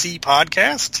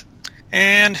tswcpodcast.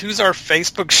 And who's our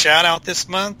Facebook shout-out this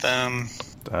month?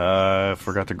 I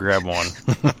forgot to grab one.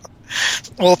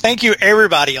 Well, thank you,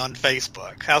 everybody on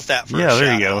Facebook. How's that for a shout-out?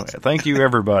 There you go. Thank you,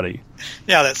 everybody.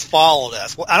 Yeah, that's followed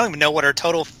us. Well, I don't even know what our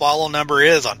total follow number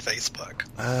is on Facebook.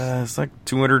 It's like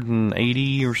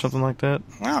 280 or something like that.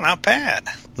 Well, not bad.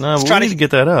 No, we need to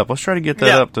get that up. Let's try to get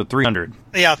that up to 300.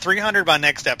 Yeah, 300 by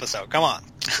next episode. Come on.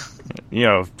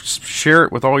 Share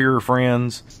it with all your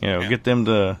friends. Get them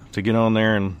to get on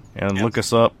there and look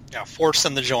us up. Yeah, force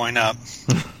them to join up.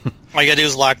 All you gotta do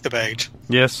is like the page.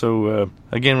 Yes, so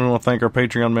again, we want to thank our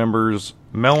Patreon members,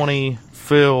 Melanie,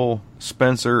 Phil,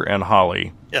 Spencer, and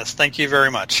Holly. Yes, thank you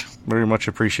very much. Very much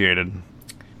appreciated.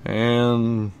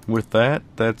 And with that,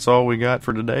 that's all we got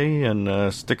for today.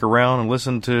 And stick around and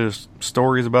listen to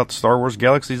stories about the Star Wars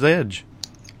Galaxy's Edge.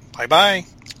 Bye-bye.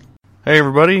 Hey,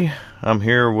 everybody. I'm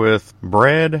here with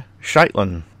Brad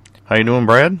Scheitlin. How you doing,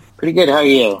 Brad? Pretty good. How are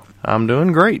you? I'm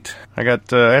doing great. I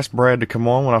got asked Brad to come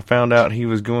on when I found out he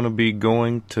was going to be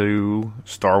going to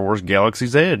Star Wars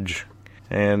Galaxy's Edge.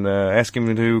 And asked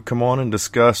him to come on and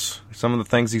discuss some of the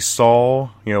things he saw,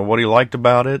 what he liked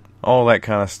about it, all that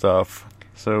kind of stuff.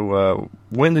 So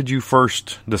when did you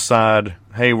first decide,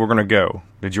 hey, we're going to go?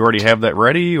 Did you already have that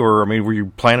ready? Or, were you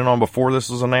planning on before this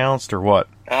was announced, or what?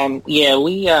 Yeah,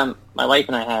 we, my wife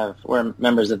and I we're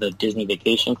members of the Disney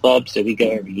Vacation Club, so we go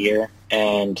every year.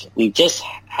 And we just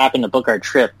happened to book our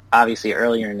trip, obviously,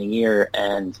 earlier in the year.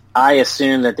 And I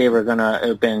assumed that they were going to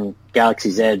open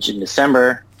Galaxy's Edge in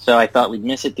December. So I thought we'd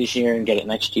miss it this year and get it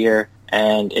next year.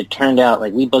 And it turned out,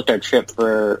 we booked our trip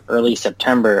for early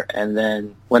September. And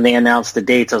then when they announced the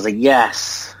dates, I was like,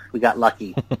 yes, we got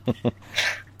lucky.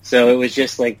 So it was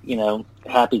just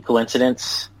happy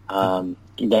coincidence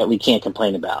that we can't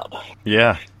complain about.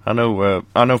 Yeah, I know.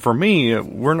 I know. For me,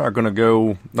 we're not going to be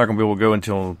able to go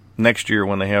until next year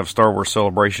when they have Star Wars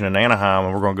Celebration in Anaheim,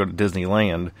 and we're going to go to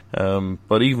Disneyland.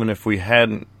 But even if we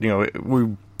hadn't,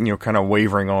 we kind of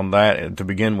wavering on that to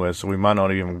begin with, so we might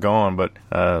not even gone. But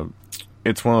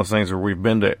it's one of those things where I've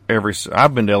been to every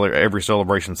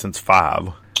celebration since 5.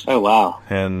 Oh, wow.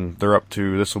 And they're up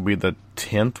to, this will be the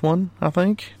 10th one, I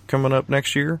think, coming up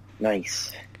next year.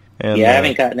 Nice. And, I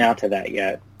haven't gotten out to that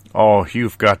yet. Oh,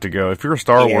 you've got to go. If you're a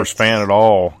Star Wars fan at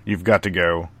all, you've got to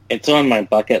go. It's on my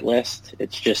bucket list.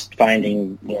 It's just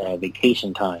finding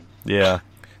vacation time. Yeah.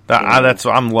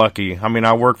 I'm lucky.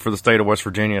 I work for the state of West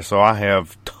Virginia, so I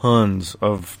have tons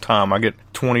of time. I get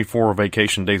 24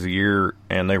 vacation days a year,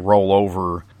 and they roll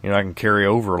over. I can carry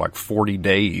over 40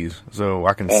 days, so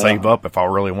I can save up if I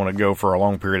really want to go for a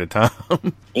long period of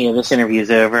time. This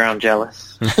interview's over. I'm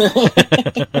jealous.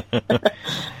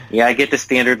 Yeah, I get the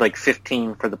standard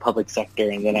 15 for the public sector,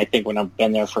 and then I think when I've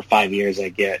been there for 5 years, I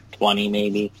get 20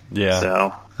 maybe. Yeah.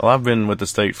 So. Well, I've been with the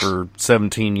state for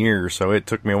 17 years, so it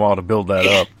took me a while to build that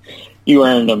up. You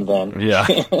earned them then. Yeah.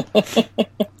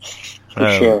 For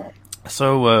sure.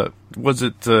 So, was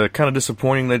it kind of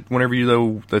disappointing that whenever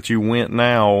that you went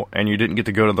now and you didn't get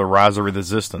to go to the Rise of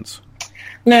Resistance?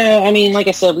 No, like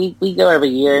I said, we go every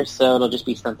year, so it'll just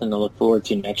be something to look forward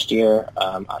to next year.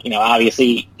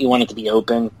 Obviously you want it to be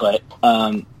open, but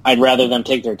I'd rather them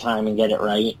take their time and get it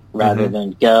right rather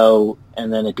than go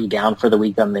and then it be down for the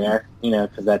week I'm there,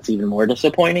 because that's even more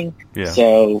disappointing. Yeah.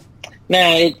 So,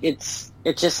 no, it's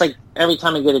it's just like every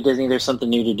time I go to Disney, there's something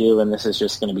new to do, and this is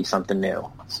just going to be something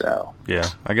new. So yeah,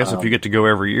 I guess if you get to go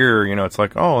every year, it's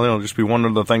like, oh, it'll just be one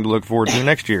other thing to look forward to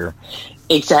next year.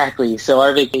 Exactly. So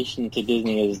our vacation to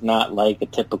Disney is not like a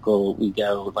typical, we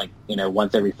go like,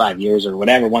 once every 5 years or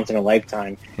whatever, once in a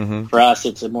lifetime. Mm-hmm. For us,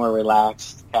 it's a more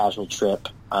relaxed, casual trip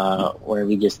where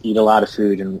we just eat a lot of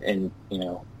food and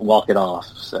walk it off.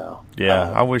 So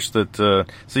yeah, I wish that,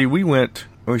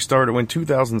 we started in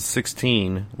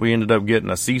 2016, we ended up getting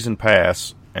a season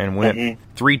pass and went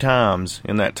 3 times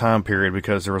in that time period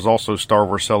because there was also Star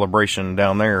Wars Celebration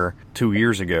down there 2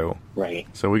 years ago. Right.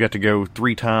 So we got to go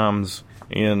 3 times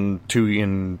in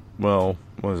 13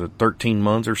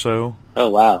 months or so. Oh,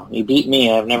 wow. You beat me.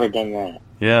 I've never done that.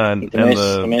 Yeah,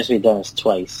 the most we've done is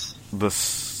twice. The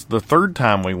third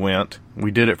time we went,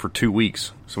 we did it for 2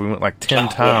 weeks. So we went like 10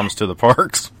 times to the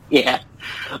parks. Yeah.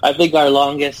 I think our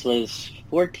longest was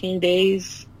 14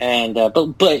 days. And but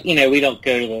we don't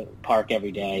go to the park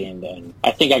every day, and I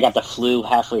think I got the flu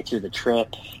halfway through the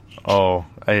trip. Oh,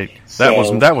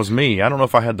 that was me. I don't know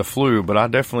if I had the flu, but I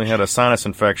definitely had a sinus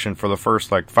infection for the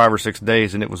first like 5 or 6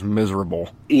 days, and it was miserable.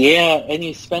 Yeah, and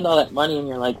you spend all that money, and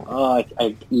you're like, oh,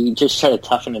 you just try to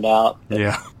toughen it out. But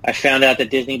yeah. I found out that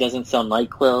Disney doesn't sell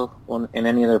NyQuil in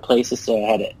any other places, so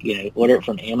I had to order it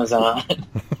from Amazon.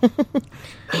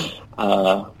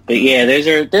 But yeah,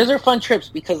 those are fun trips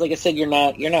because, like I said, you're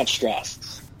not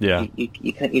stressed. Yeah,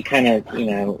 you kind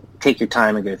of take your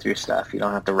time and go through stuff. You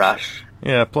don't have to rush.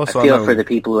 Yeah. Plus, I feel for the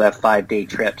people who have 5-day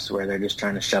trips where they're just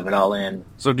trying to shove it all in.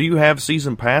 So, do you have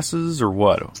season passes or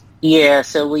what? Yeah.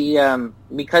 So we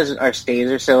because our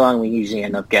stays are so long, we usually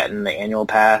end up getting the annual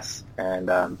pass,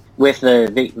 and with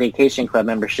the vacation club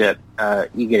membership,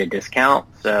 you get a discount.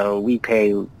 So we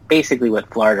pay basically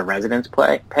what Florida residents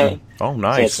pay. Oh,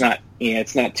 nice. So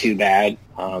it's not too bad.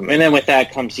 And then with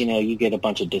that comes, you get a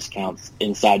bunch of discounts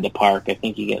inside the park. I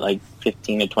think you get like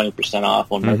 15 to 20%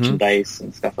 off on merchandise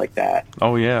and stuff like that.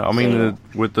 Oh yeah, I mean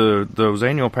with those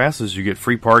annual passes, you get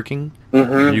free parking.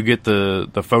 Mm-hmm. You get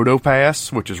the photo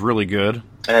pass, which is really good.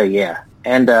 Oh yeah,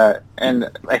 and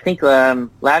I think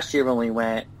last year when we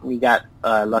went, we got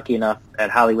lucky enough at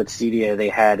Hollywood Studio. They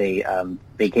had a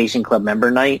vacation club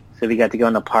member night, so we got to go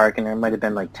in the park, and there might have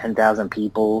been like 10,000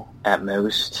 people at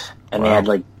most. And They had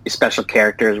like special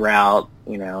characters were out,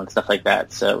 and stuff like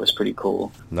that. So it was pretty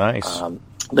cool. Nice.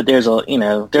 But there's a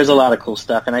lot of cool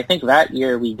stuff. And I think that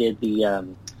year we did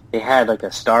they had like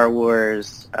a Star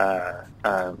Wars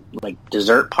like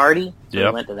dessert party. So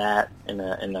we went to that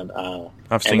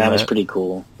I've seen that was pretty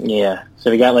cool. Yeah.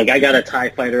 So I got a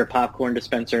TIE Fighter popcorn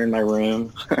dispenser in my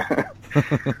room.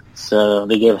 So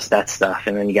they gave us that stuff,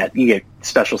 and then you get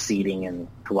special seating and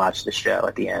to watch the show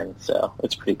at the end. So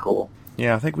it's pretty cool.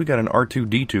 Yeah, I think we got an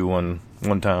R2-D2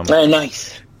 one time. Oh,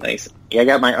 nice. Yeah, I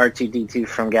got my R2-D2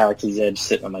 from Galaxy's Edge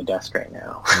sitting on my desk right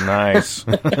now. Nice.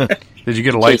 Did you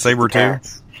get a lightsaber too?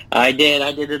 I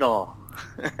did it all.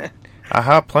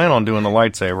 I plan on doing the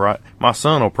lightsaber. My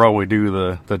son will probably do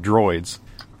the droids.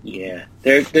 Yeah,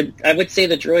 I would say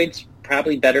the droids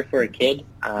probably better for a kid.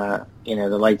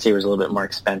 The lightsaber's a little bit more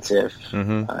expensive.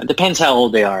 Mm-hmm. Depends how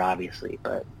old they are, obviously,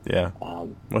 but yeah.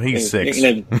 Well, he's 6.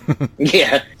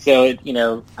 Yeah, so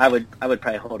I would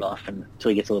probably hold off until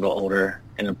he gets a little older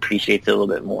and appreciates it a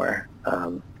little bit more.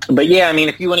 But yeah, I mean,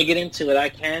 if you want to get into it, I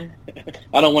can.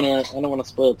 I don't want to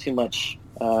spoil too much.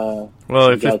 Well,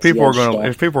 if people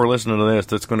are listening to this,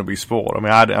 that's going to be spoiled. I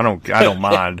mean, I don't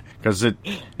mind because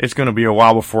it's going to be a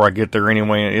while before I get there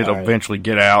anyway. It'll eventually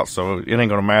get out, so it ain't going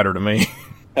to matter to me.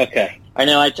 Okay, I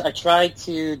know. I tried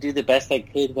to do the best I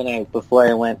could before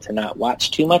I went to not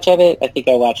watch too much of it. I think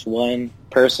I watched one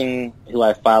person who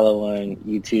I follow on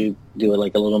YouTube do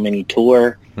like a little mini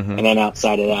tour, and then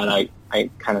outside of that, I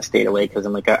kind of stayed away because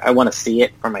I'm like, I want to see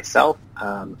it for myself,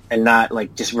 and not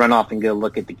like just run off and go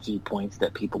look at the key points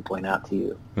that people point out to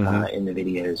you in the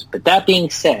videos. But that being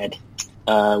said,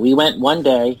 we went one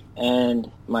day,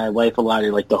 and my wife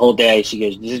allotted like the whole day. She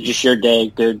goes, "This is just your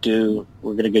day. We're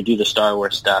gonna go do the Star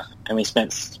Wars stuff." And we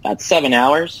spent about 7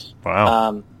 hours.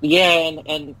 Wow. Yeah,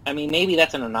 and I mean, maybe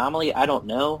that's an anomaly. I don't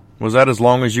know. Was that as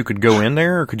long as you could go in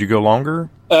there, or could you go longer?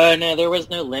 No, there was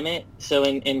no limit. So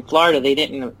in Florida, they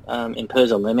didn't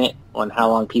impose a limit on how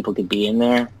long people could be in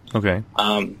there. Okay.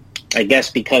 I guess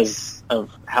because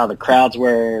of how the crowds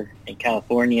were in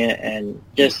California, and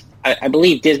just I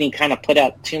believe Disney kind of put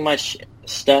out too much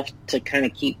stuff to kind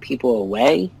of keep people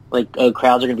away. Like, oh,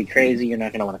 crowds are going to be crazy, you're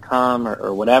not going to want to come,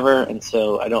 or whatever. And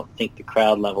so I don't think the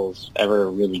crowd levels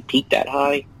ever really peaked that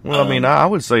high. Well, I mean, I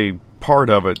would say part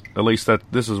of it, at least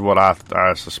this is what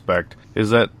I suspect, is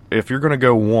that if you're going to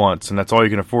go once and that's all you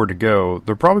can afford to go,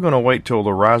 they're probably going to wait till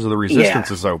the Rise of the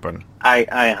Resistance is open. I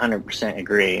 100%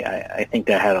 agree. I think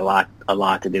that had a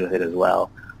lot to do with it as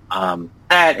well.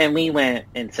 And we went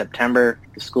in September.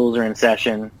 The schools are in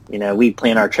session. We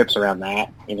plan our trips around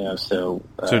that. So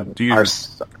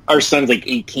our son's like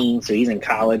 18, so he's in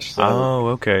college. So, oh,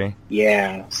 okay.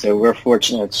 Yeah, so we're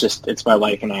fortunate. It's my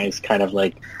wife and I's kind of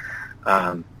like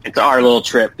it's our little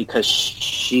trip because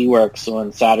she works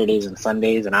on Saturdays and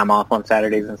Sundays, and I'm off on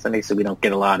Saturdays and Sundays, so we don't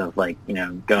get a lot of go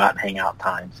out and hang out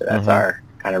time. So that's our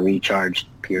kind of recharge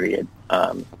period.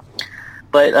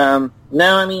 But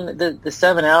no, I mean the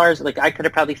 7 hours. Like I could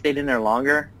have probably stayed in there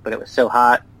longer, but it was so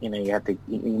hot. You need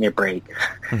a break.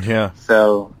 Yeah.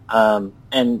 So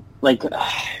and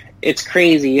it's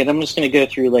crazy. And I'm just going to go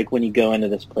through when you go into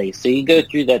this place. So you go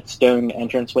through that stone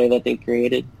entranceway that they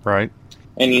created, right?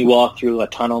 And you walk through a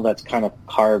tunnel that's kind of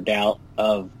carved out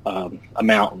of a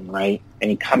mountain, right? And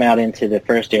you come out into the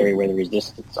first area where the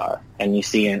resistance are, and you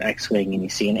see an X-wing and you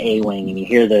see an A-wing, and you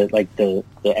hear the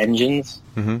engines,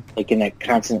 in that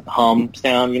constant hum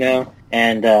sound,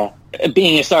 And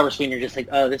being a Star Wars fan, you're just like,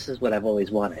 oh, this is what I've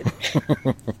always wanted.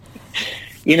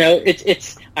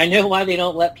 It's. I know why they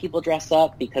don't let people dress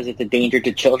up because it's a danger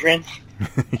to children.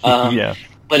 Yeah.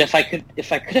 But if I could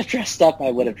have dressed up,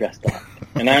 I would have dressed up.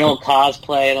 And I don't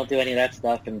cosplay. I don't do any of that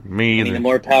stuff. And me either. I mean,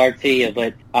 more power to you.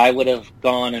 But I would have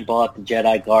gone and bought the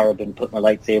Jedi garb and put my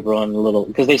lightsaber on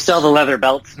because they sell the leather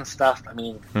belts and stuff. I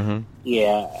mean,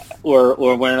 yeah, or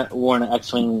worn an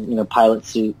X-wing, pilot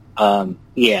suit.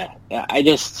 Yeah,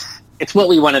 it's what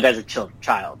we wanted as a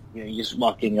child. You just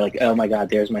walk in, you're like, oh my God,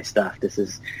 there's my stuff. This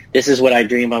is what I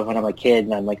dream of when I'm a kid.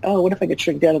 And I'm like, oh, what if I could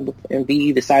shrink down and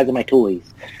be the size of my toys?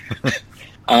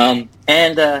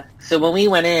 So when we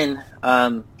went in,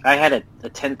 I had a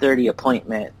 10:30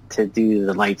 appointment to do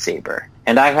the lightsaber,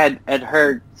 and I had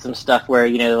heard some stuff where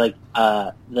the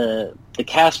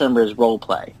cast members role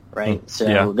play, right?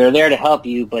 So they're there to help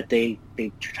you, but they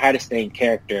try to stay in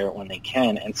character when they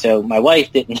can. And so my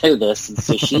wife didn't know this, and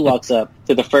so she walks up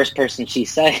to the first person she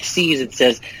sees and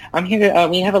says, "I'm here.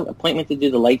 We have an appointment to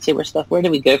do the lightsaber stuff. Where do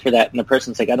we go for that?" And the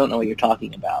person's like, "I don't know what you're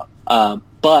talking about."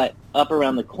 But up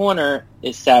around the corner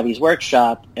is Savvy's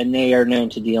workshop, and they are known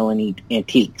to deal in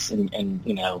antiques and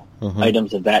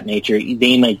items of that nature.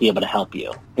 They might be able to help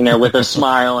you, with a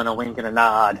smile and a wink and a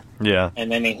nod. Yeah.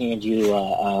 And then they hand you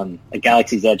a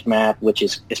Galaxy's Edge map, which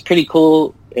is pretty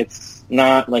cool. It's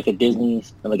not like a Disney,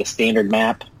 like a standard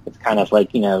map. It's kind of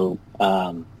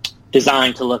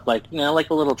designed to look like a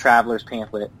little traveler's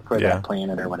pamphlet for that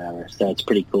planet or whatever. So it's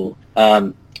pretty cool.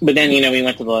 But then, we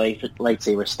went to the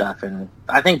lightsaber stuff, and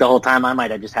I think the whole time I might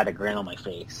have just had a grin on my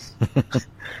face.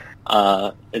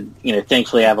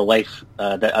 Thankfully I have a wife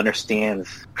that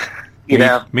understands,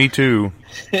 Me too.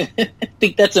 I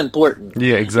think that's important.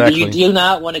 Yeah, exactly. You do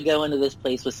not want to go into this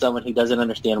place with someone who doesn't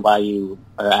understand why you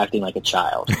are acting like a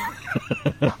child.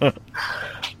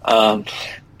 And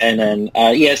then,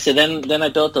 so then I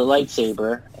built the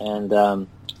lightsaber, and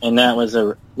that was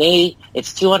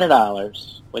it's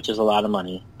 $200, which is a lot of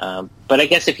money. But I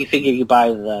guess if you figure you buy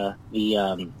the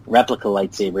replica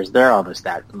lightsabers, they're almost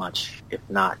that much, if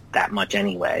not that much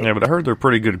anyway. Yeah, but I heard they're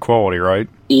pretty good quality, right?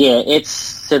 Yeah,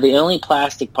 so the only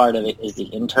plastic part of it is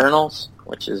the internals,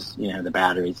 which is, the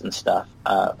batteries and stuff,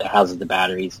 that houses the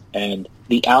batteries. And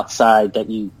the outside that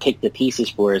you pick the pieces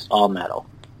for is all metal.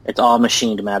 It's all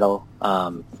machined metal,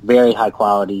 very high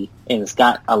quality, and it's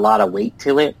got a lot of weight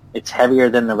to it. It's heavier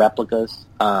than the replicas.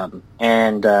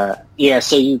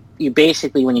 So you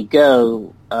basically, when you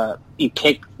go, you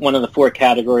pick one of the 4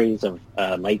 categories of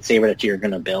lightsaber that you're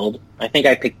going to build. I think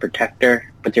I picked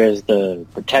Protector, but there's the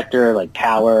Protector, like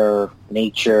Power,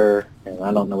 Nature, and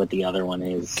I don't know what the other one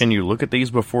is. Can you look at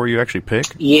these before you actually pick?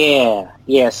 Yeah.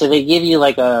 So they give you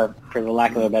for the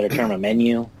lack of a better term, a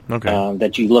menu. Okay.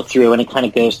 That you look through, and it kind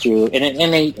of goes through,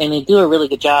 and they do a really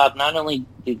good job. Not only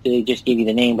do they just give you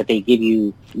the name, but they give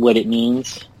you what it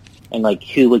means and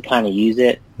who would kind of use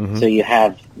it. Mm-hmm. So you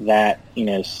have that,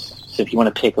 So if you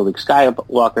want to pick a Luke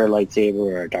Skywalker lightsaber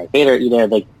or a Darth Vader,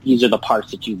 these are the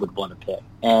parts that you would want to pick.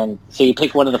 And so you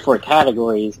pick one of the 4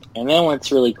 categories, and then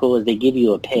what's really cool is they give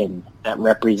you a pin that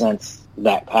represents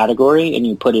that category, and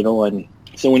you put it on.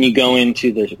 So when you go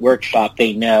into the workshop,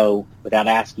 they know without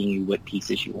asking you what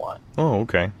pieces you want. Oh,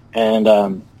 okay. And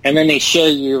then they show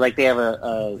you, like, they have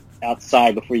a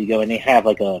outside before you go, and they have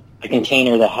like a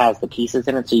container that has the pieces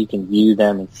in it, so you can view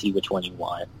them and see which one you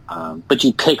want. But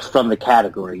you pick from the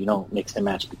category. You don't mix and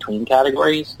match between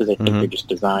categories, because I think they're just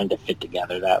designed to fit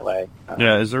together that way.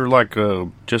 Yeah, is there like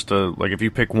like if you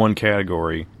pick one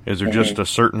category, is there just a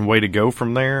certain way to go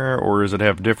from there, or does it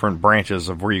have different branches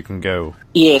of where you can go?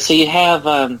 Yeah, so you have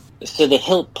so the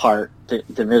hilt part,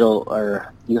 the middle,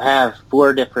 or you have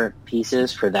 4 different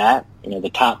pieces for that.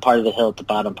 The top part of the hilt, the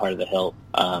bottom part of the hilt,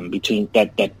 between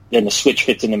that, then the switch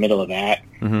fits in the middle of that.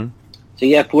 Mm-hmm. So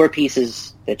you have 4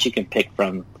 pieces that you can pick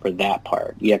from for that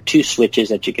part. You have 2 switches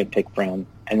that you can pick from,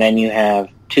 and then you have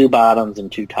 2 bottoms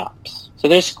and 2 tops. So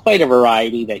there's quite a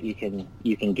variety that you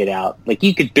can get out. Like,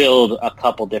 you could build a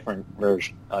couple different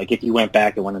versions. Like, if you went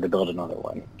back and wanted to build another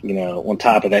one, on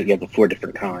top of that, you have the 4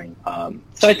 different kinds.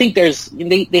 So I think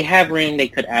they have room. They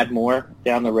could add more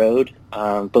down the road.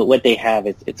 But what they have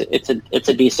is it's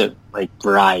a decent, like,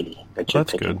 variety that you're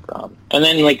picking from. And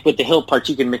then, like, with the hilt parts,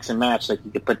 you can mix and match. Like,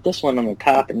 you could put this one on the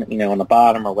top and on the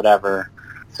bottom or whatever.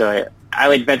 So I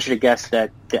would venture to guess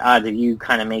that the odds of you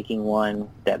kind of making one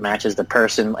that matches the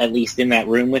person, at least in that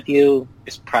room with you,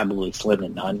 is probably slim to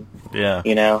none. Yeah.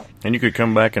 And you could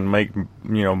come back and make,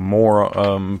 more of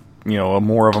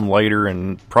them later,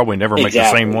 and probably never make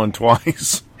the same one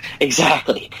twice.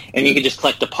 Exactly. And you could just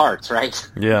collect the parts,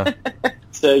 right? Yeah.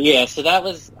 So I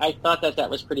thought that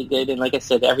was pretty good. And like I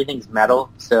said, everything's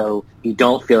metal, so you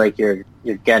don't feel like you're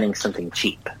getting something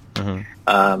cheap.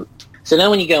 Mm-hmm. So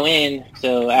then when you go in,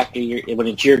 when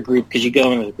it's your group, because you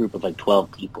go in with a group of like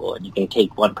 12 people, and you can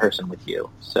take one person with you.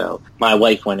 So my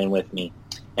wife went in with me.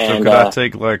 And, so could I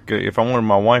take, like, if I wanted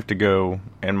my wife to go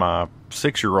and my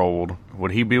 6-year-old, would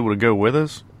he be able to go with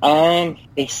us?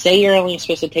 They say you're only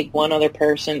supposed to take one other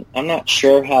person. I'm not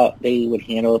sure how they would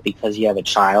handle it because you have a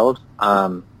child.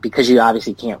 Because you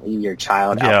obviously can't leave your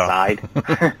child outside.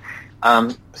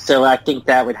 So I think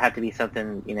that would have to be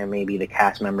something, maybe the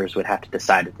cast members would have to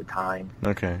decide at the time.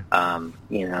 Okay.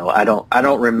 I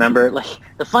don't remember. Like,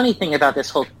 the funny thing about this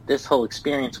whole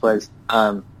experience was,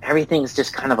 everything's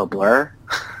just kind of a blur.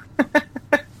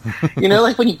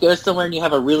 Like when you go somewhere and you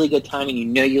have a really good time and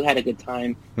you had a good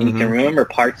time and you can remember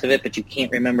parts of it, but you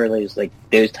can't remember those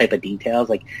type of details.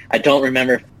 Like, I don't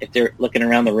remember if they're looking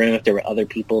around the room, if there were other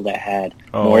people that had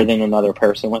more than another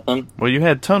person with them. Well, you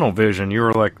had tunnel vision. You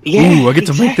were like, ooh, I get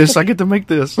to make this. I get to make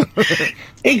this.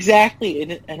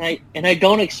 Exactly. And I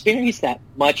don't experience that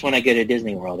much when I go to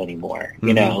Disney World anymore,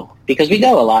 because we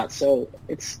go a lot. So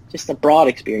it's just a broad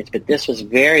experience. But this was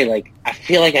very, like, I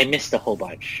feel like I missed a whole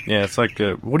bunch. Yeah, it's like,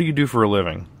 what do you do for a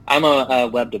living? I'm a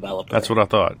web developer. That's what I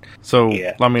thought. So,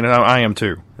 yeah. I mean, I am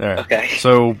too. Yeah. Okay.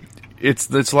 So,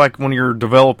 it's like when you're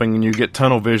developing and you get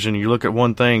tunnel vision, you look at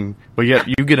one thing, but yet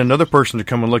you get another person to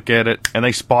come and look at it, and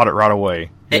they spot it right away.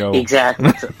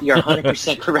 Exactly. You're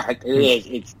 100% correct. It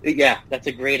is. That's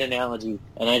a great analogy,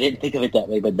 and I didn't think of it that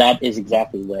way, but that is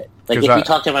exactly what. Like, if you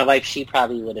talk to my wife, she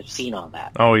probably would have seen all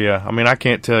that. Oh, yeah. I mean, I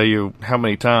can't tell you how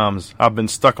many times I've been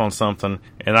stuck on something,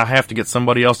 and I have to get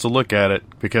somebody else to look at it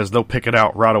because they'll pick it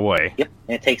out right away. Yep.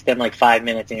 And it takes them like 5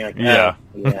 minutes, and you're like,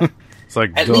 yeah. It's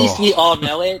like, at least we all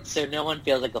know it, so no one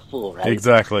feels like a fool, right?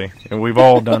 Exactly. And we've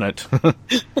all done it.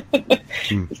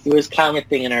 It's the most common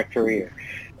thing in our career.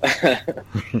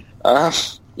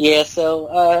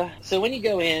 So when you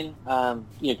go in,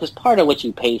 because part of what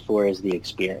you pay for is the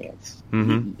experience.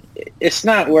 Mm-hmm. It's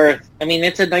not worth,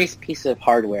 it's a nice piece of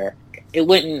hardware.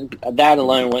 That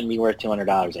alone wouldn't be worth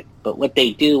 $200. But what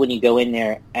they do when you go in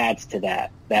there adds to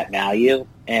that value.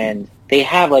 And they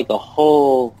have like a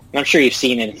whole, I'm sure you've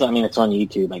seen it. It's on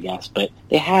YouTube, I guess. But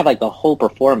they have like a whole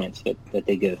performance that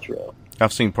they go through.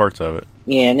 I've seen parts of it.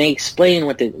 Yeah, and they explain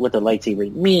what the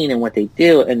lightsabers mean and what they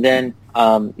do, and then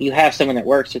you have someone that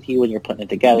works with you when you're putting it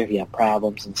together if you have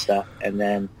problems and stuff, and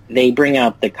then they bring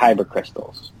out the kyber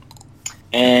crystals.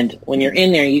 And when you're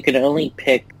in there, you can only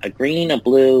pick a green, a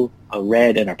blue, a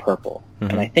red, and a purple.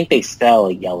 Mm-hmm. And I think they sell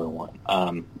a yellow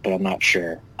one, but I'm not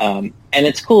sure. And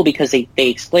it's cool because they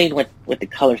explain what the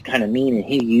colors kind of mean, and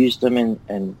he used them,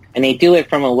 and they do it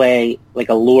from a way, like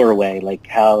a lore way, like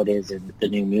how it is in the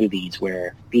new movies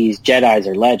where these Jedis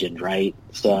are legend, right?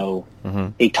 So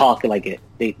they talk like it.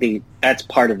 They that's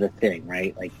part of the thing,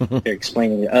 right? Like they're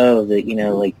explaining,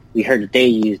 like we heard that they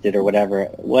used it or whatever.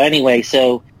 Well, anyway,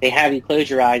 so they have you close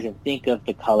your eyes and think of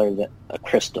the color a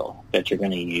crystal that you're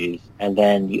going to use, and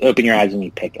then you open your eyes slides and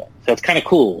you pick it. So it's kind of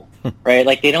cool, right?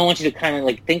 Like they don't want you to kind of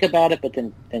like think about it, but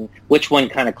then which one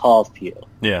kind of calls to you.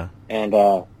 Yeah. And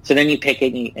so then you pick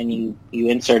it and you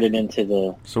insert it into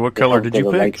the. So what color did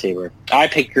you pick? Lightsaber. I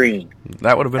picked green.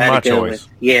 That would have been my choice.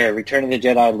 Return of the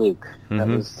Jedi Luke. That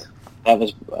was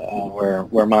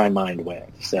where my mind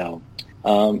went. So,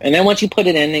 and then once you put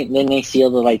it in, then they seal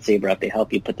the lightsaber up. They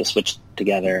help you put the switch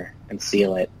together and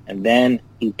seal it, and then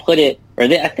you put it.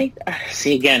 I think.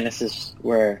 See, again, this is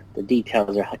where the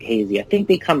details are hazy. I think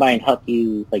they come by and help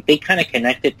you. Like they kind of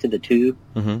connect it to the tube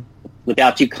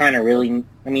without you kind of really.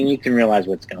 I mean, you can realize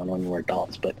what's going on when we're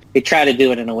adults, but they try to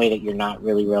do it in a way that you're not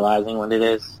really realizing what it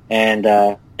is. And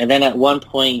then at one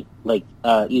point, like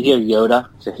you hear Yoda,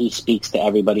 so he speaks to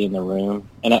everybody in the room.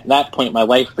 And at that point, my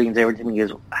wife leans over to me and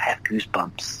goes, "I have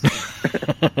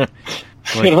goosebumps."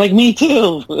 Like me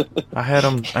too. I had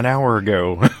them an hour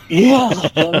ago. Yeah,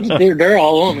 they're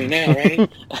all on me now, right?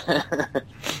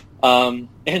 And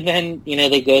then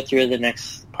they go through the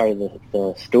next part of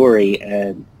the story,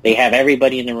 and they have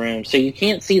everybody in the room, so you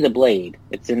can't see the blade.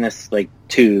 It's in this like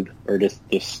tube or this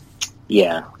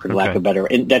for lack of a better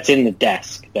word, that's in the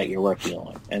desk that you're working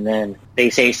on. And then they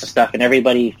say some stuff, and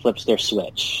everybody flips their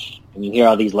switch, and you hear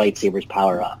all these lightsabers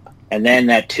power up, and then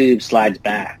that tube slides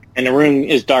back. And the room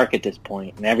is dark at this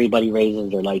point, and everybody raises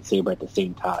their lightsaber at the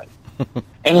same time.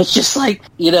 And it's just like,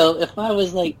 if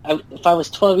I was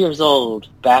 12 years old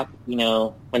back, when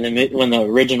the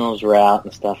originals were out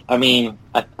and stuff, I mean,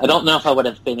 I don't know if I would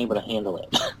have been able to handle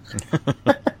it.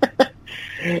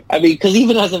 I mean, because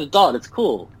even as an adult, it's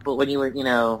cool. But when you were,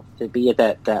 to be at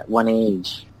that one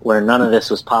age where none of this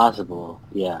was possible,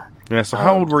 yeah. Yeah, so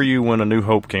how old were you when A New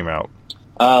Hope came out?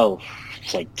 Oh,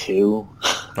 it's like 2.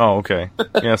 Oh, okay.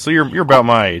 Yeah, so you're about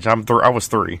my age. I was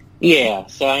 3. Yeah,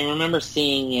 so I remember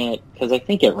seeing it because I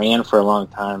think it ran for a long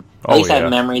time. At least I have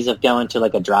memories of going to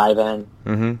like a drive-in.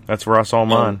 Mm-hmm. That's where I saw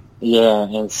mine.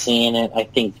 And seeing it. I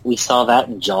think we saw that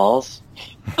in Jaws.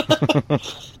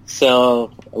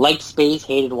 So, liked space,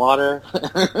 hated water.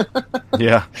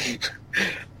 Yeah.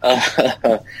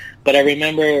 But I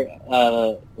remember,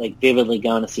 vividly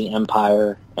going to see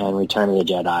Empire and Return of the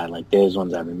Jedi. Like, those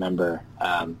ones I remember,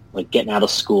 getting out of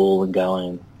school and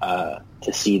going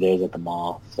to see those at the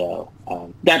mall. So,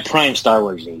 that prime Star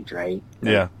Wars age, right?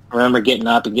 Yeah. I remember getting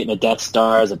up and getting a Death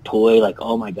Star as a toy, like,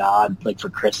 oh my God, like for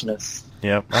Christmas.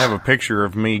 Yeah, I have a picture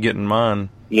of me getting mine.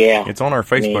 Yeah. It's on our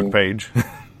Facebook page.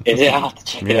 Is it? I'll have to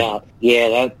check it out.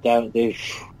 Yeah, I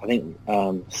think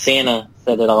Santa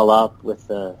set it all up with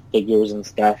the figures and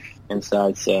stuff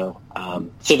inside. So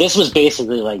this was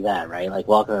basically like that, right? Like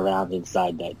walking around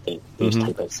inside those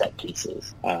type of set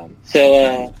pieces.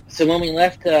 So when we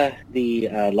left the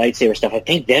lightsaber stuff, I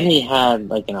think then we had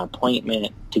like an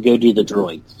appointment to go do the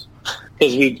droids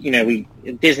because we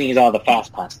Disney's all the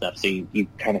fast pass stuff, so you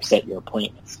kind of set your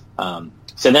appointments.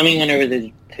 So then we went over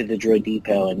to the droid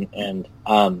depot, and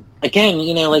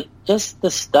again, just the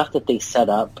stuff that they set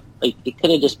up, like it could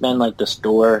have just been like the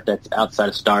store that's outside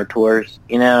of Star Tours,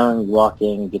 and you walk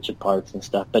in and get your parts and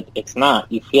stuff, but it's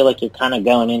not. You feel like you're kind of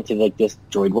going into like this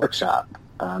droid workshop.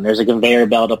 There's a conveyor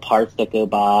belt of parts that go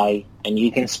by, and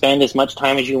you can spend as much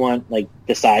time as you want, like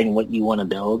deciding what you want to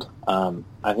build.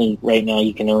 I think right now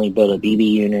you can only build a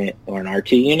BB unit or an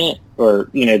R2 unit, or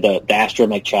the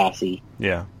astromech chassis.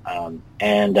 Yeah.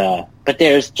 But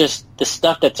there's just the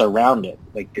stuff that's around it.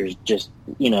 Like there's just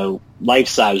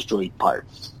life-size droid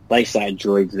parts, life-size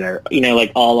droids there,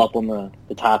 like all up on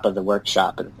the top of the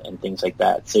workshop and things like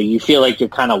that. So you feel like you're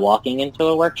kind of walking into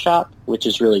a workshop, which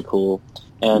is really cool.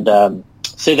 And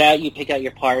so that you pick out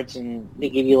your parts, and they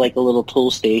give you like a little tool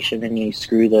station, and you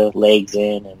screw the legs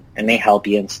in, and they help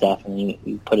you and stuff, and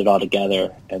you put it all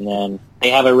together. And then they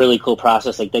have a really cool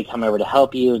process. Like they come over to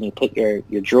help you, and you put your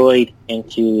droid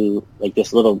into like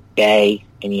this little bay,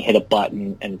 and you hit a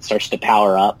button, and it starts to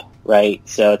power up, right?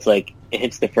 So it's like it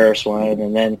hits the first one,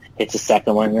 and then hits the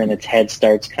second one, and then its head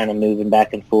starts kind of moving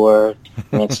back and forth,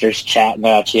 and it starts chatting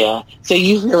at you. So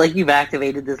you feel like you've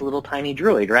activated this little tiny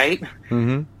droid, right?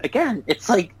 Mm-hmm. Again,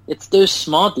 it's those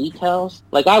small details.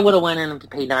 Like I would have went in and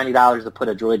paid $90 to put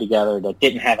a droid together that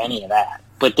didn't have any of that.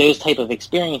 But those type of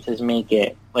experiences make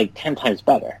it like 10 times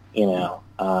better,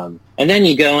 And then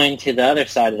you go into the other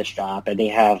side of the shop, and they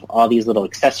have all these little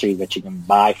accessories that you can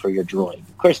buy for your droid.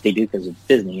 Of course they do, because it's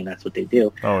Disney, and that's what they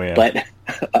do. Oh, yeah. But,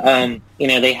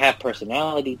 they have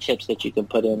personality chips that you can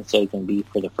put in, so it can be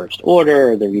for the First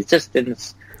Order or the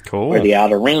Resistance. Cool. Or the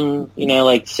Outer Rim,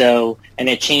 so, and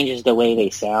it changes the way they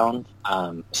sound.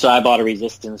 So I bought a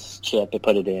Resistance chip and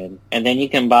put it in. And then you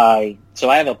can buy, so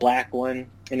I have a black one,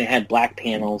 and it had black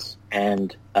panels,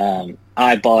 and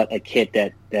I bought a kit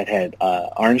that had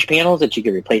orange panels that you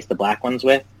could replace the black ones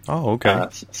with. Oh, okay.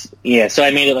 Yeah, so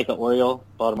I made it like an Oriole,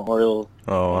 bought him an Oriole.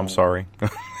 Oh, I'm sorry.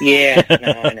 Yeah,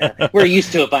 no. We're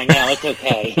used to it by now. It's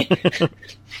okay.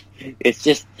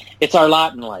 It's our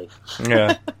lot in life.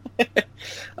 Yeah.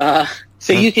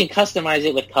 So you can customize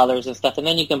it with colors and stuff, and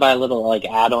then you can buy little like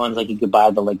add-ons. Like you could buy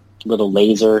the like little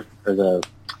laser or the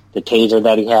taser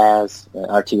that he has,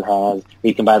 R2 has. Or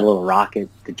you can buy the little rocket,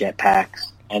 the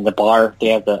jetpacks, and the bar. They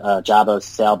have the Jabba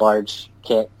sail barge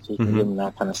kit, so you can give them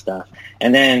that kind of stuff.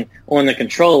 And then on the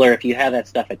controller, if you have that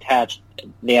stuff attached,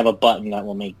 they have a button that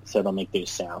will it'll make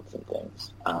those sounds and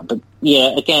things. But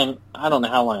yeah, again, I don't know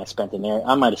how long I spent in there.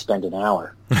 I might have spent an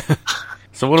hour.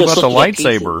 So what about the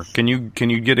lightsaber? Can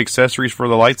you get accessories for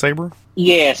the lightsaber?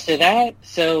 Yeah,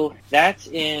 so that's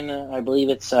in I believe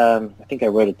it's I think I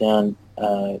wrote it down.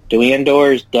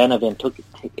 Duandor's Den of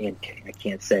I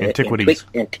can't say Antiquities.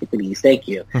 Antiquities. Thank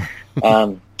you.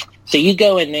 So you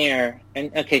go in there,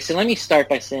 and okay. So let me start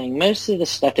by saying most of the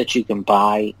stuff that you can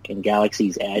buy in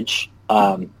Galaxy's Edge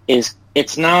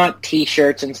it's not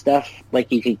T-shirts and stuff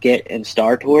like you could get in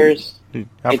Star Tours.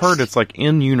 I've heard it's like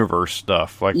in-universe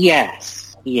stuff. Like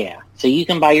yes, yeah. So you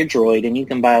can buy your droid, and you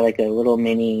can buy like a little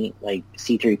mini like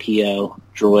C-3PO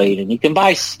droid, and you can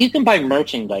buy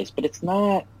merchandise, but it's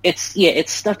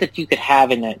stuff that you could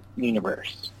have in that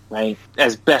universe, right?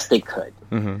 As best they could.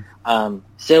 Mm-hmm.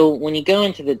 So when you go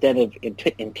into the Den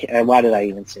of why did I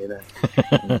even say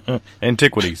that?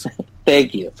 Antiquities.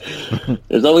 Thank you.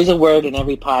 There's always a word in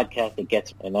every podcast that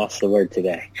gets me, and that's the word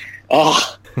today.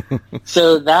 Oh,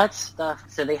 so that stuff.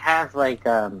 So they have like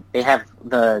they have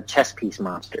the chess piece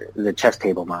monster, the chess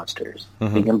table monsters.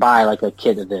 Mm-hmm. You can buy like a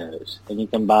kit of those, and you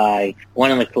can buy.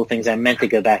 One of the cool things I meant to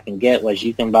go back and get was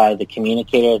you can buy the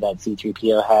communicator that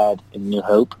C-3PO had in New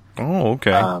Hope. Oh,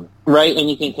 okay. Right, and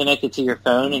you can connect it to your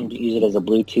phone and use it as a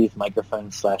Bluetooth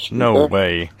microphone / speaker. No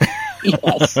way.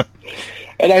 Yes.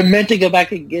 And I meant to go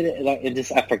back and get it, and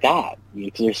I forgot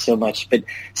because there's so much. But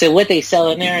so what they sell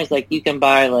in there is like you can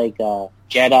buy like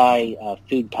Jedi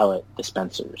food pellet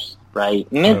dispensers, right?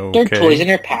 And they're toys, and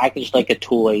they're packaged like a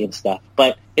toy and stuff.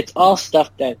 But it's all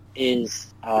stuff that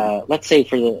is, let's say,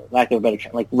 for the lack of a better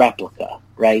term, like replica,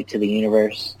 right, to the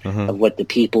universe of what the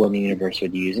people in the universe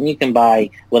would use. And you can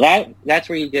buy, that's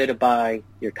where you go to buy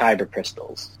your Kyber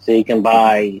crystals. So you can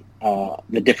buy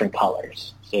the different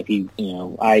colors. So if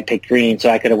I picked green, so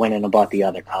I could have went in and bought the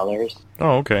other colors.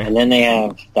 Oh, okay. And then they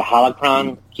have the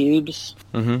holocron cubes.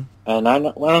 Mm-hmm. And I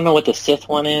don't know what the Sith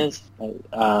one is,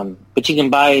 but you can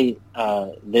buy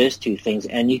those two things,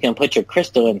 and you can put your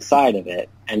crystal inside of it,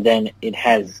 and then it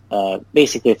has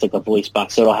basically it's like a voice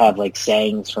box, so it'll have like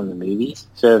sayings from the movies.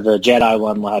 So the Jedi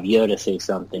one will have Yoda say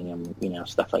something, and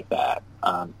stuff like that.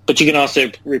 But you can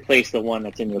also replace the one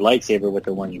that's in your lightsaber with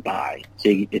the one you buy, so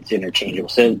it's interchangeable.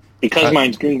 So because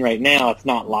mine's green right now, it's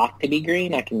not locked to be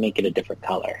green. I can make it a different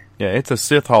color. Yeah, it's a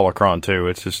Sith holocron too.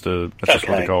 It's just that's just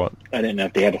what they call it. I didn't know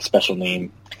if they had a special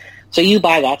name. So you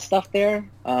buy that stuff there.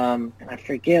 And I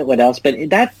forget what else, but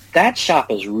that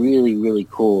shop is really, really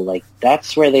cool. Like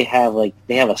that's where they have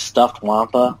a stuffed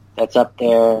Wampa that's up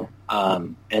there.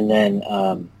 And then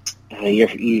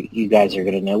you guys are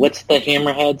gonna know what's the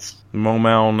Hammerheads.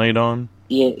 Momau Nadon.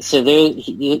 Yeah, so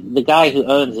the guy who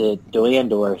owns it,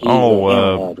 Duandor, he's a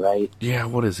Hammerhead, right? Yeah,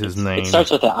 what is his name? It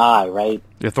starts with an I, right?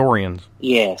 The Thorians.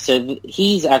 Yeah, so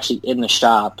he's actually in the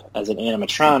shop as an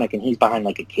animatronic, and he's behind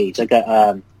like a cage,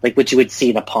 like what you would see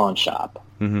in a pawn shop,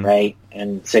 right?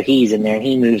 And so he's in there, and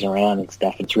he moves around and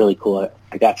stuff. It's really cool.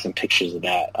 I got some pictures of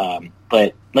that.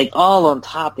 But like all on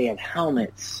top, they have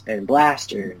helmets and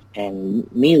blasters and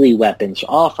melee weapons,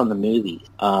 all from the movies.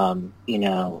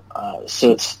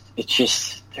 So it's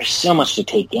just there's so much to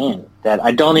take in that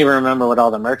I don't even remember what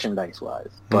all the merchandise was.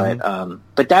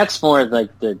 But that's more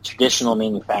like the traditional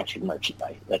manufactured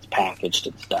merchandise that's packaged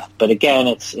and stuff. But again,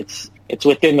 it's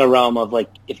within the realm of like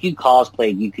if you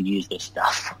cosplayed, you could use this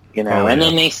stuff, And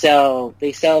then they sell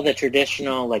the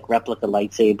traditional like replica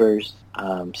lightsabers.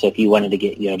 So if you wanted to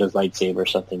get Yoda's lightsaber or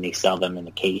something, they sell them in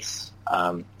a case.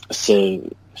 So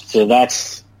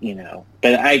that's.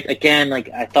 But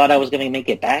I thought I was going to make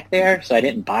it back there, so I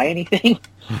didn't buy anything.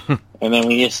 And then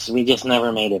we just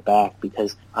never made it back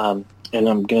because, and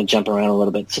I'm going to jump around a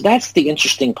little bit. So that's the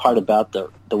interesting part about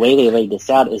the way they laid this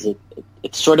out is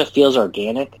it sort of feels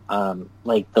organic,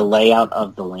 like the layout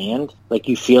of the land. Like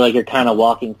you feel like you're kind of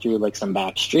walking through like some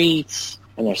back streets,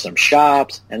 and there's some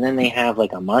shops, and then they have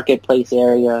like a marketplace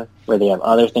area where they have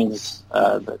other things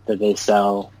that they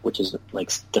sell, which is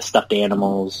like the stuffed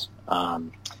animals,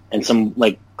 and some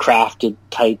like crafted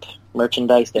type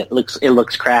merchandise that looks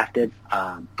crafted,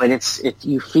 but it's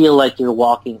you feel like you're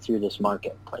walking through this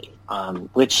marketplace,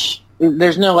 which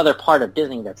there's no other part of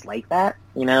Disney that's like that.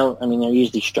 You know, I mean, they're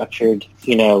usually structured,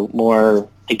 you know, more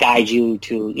to guide you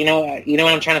to, you know what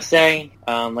I'm trying to say?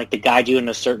 Like to guide you in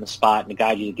a certain spot and to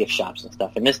guide you to gift shops and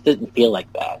stuff. And this didn't feel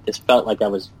like that. This felt like I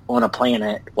was on a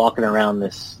planet walking around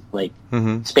this, like,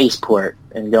 spaceport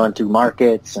and going through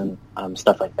markets and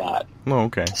stuff like that. Oh,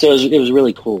 okay. So it was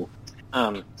really cool.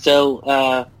 So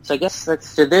I guess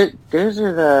there's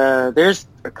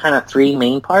kind of three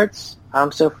main parts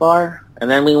so far. And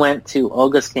then we went to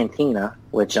Olga's Cantina,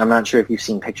 which I'm not sure if you've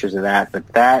seen pictures of that, but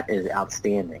that is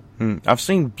outstanding. I've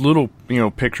seen little,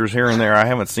 pictures here and there. I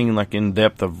haven't seen, like, in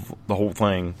depth of the whole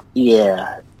thing.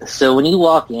 Yeah. So when you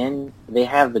walk in, they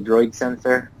have the droid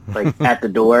sensor, like, at the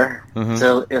door.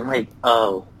 So I'm like,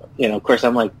 oh, of course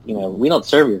I'm like, we don't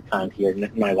serve your kind here.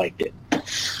 And my wife did.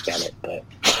 Got it, but...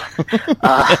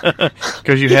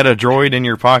 Because you had a droid in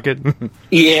your pocket?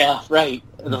 Yeah, right.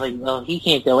 I was like, well, he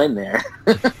can't go in there.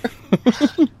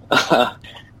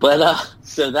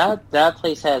 So that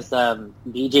place has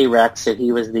DJ Rex, and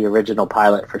he was the original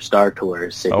pilot for Star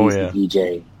Tours. So he's the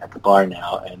DJ at the bar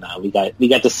now, and we got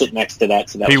to sit next to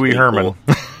that. So that Pee was Wee Herman.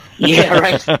 Cool. Yeah,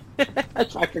 right.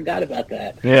 I forgot about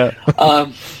that.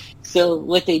 Yeah. So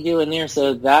what they do in there,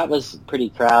 so that was pretty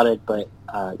crowded, but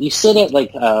you sit at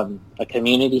like a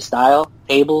community-style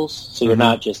tables, so you're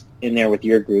not just in there with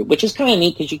your group, which is kind of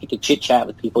neat because you get to chit-chat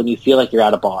with people and you feel like you're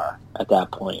at a bar at that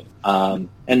point.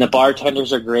 And the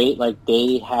bartenders are great. Like,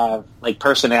 they have, like,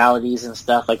 personalities and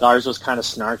stuff. Like, ours was kind of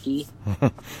snarky.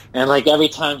 And, like, every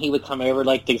time he would come over,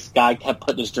 like, this guy kept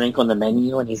putting his drink on the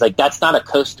menu, and he's like, that's not a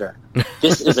coaster.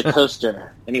 This is a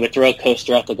coaster. And he would throw a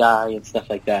coaster at the guy and stuff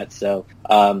like that. So,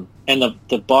 and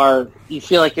the bar, you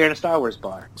feel like you're in a Star Wars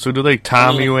bar. So do they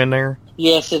time you in there?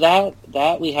 Yeah, so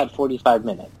that we had 45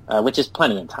 minutes, which is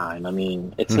plenty of time. I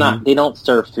mean, it's not, they don't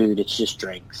serve food, it's just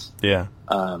drinks. Yeah.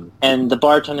 And the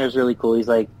bartender is really cool. He's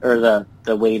like, or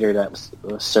the waiter that was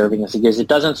serving us, he goes, it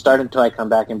doesn't start until I come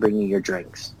back and bring you your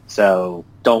drinks. So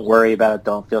don't worry about it.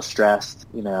 Don't feel stressed.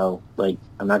 Like,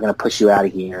 I'm not going to push you out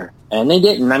of here. And they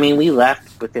didn't. I mean, we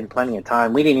left within plenty of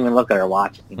time. We didn't even look at our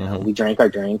watch. We drank our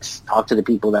drinks, talked to the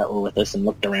people that were with us, and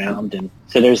looked around. And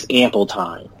so there's ample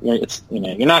time. You're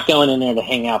not going in there to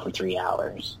hang out for 3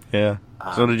 hours. Yeah.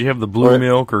 So did you have the blue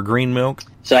milk or green milk?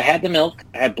 So I had the milk.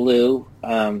 I had blue.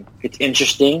 It's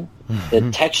interesting.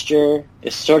 The texture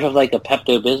is sort of like a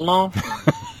Pepto-Bismol.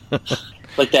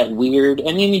 Like that weird,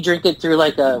 and then you drink it through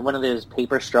like one of those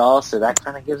paper straws, so that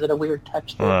kind of gives it a weird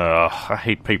texture. I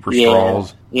hate paper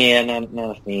straws. Yeah,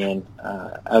 not a fan.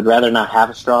 I would rather not have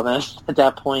a straw then at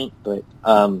that point. But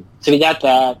so we got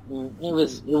that.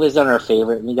 It was on our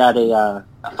favorite. And we got a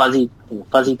fuzzy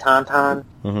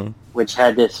tauntaun, which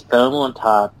had this foam on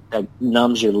top that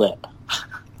numbs your lip.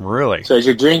 Really? So as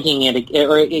you're drinking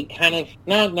it kind of,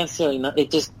 not necessarily,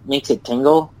 it just makes it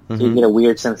tingle. So you get a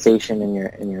weird sensation in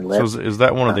your lip. So is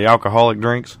that one of the alcoholic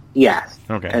drinks? Yes.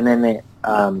 Okay. And then they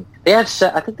have,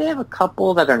 I think they have a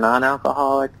couple that are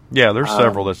non-alcoholic. Yeah, there's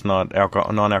several that's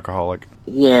non-alcoholic.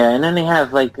 Yeah, and then they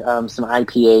have like some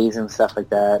IPAs and stuff like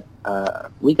that. I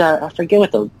forget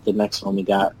what the next one we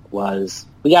got was.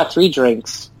 We got 3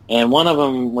 drinks. And one of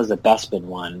them was a Bespin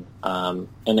one,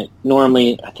 and it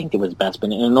normally, I think it was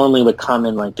Bespin, and it normally would come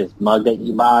in like this mug that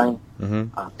you buy.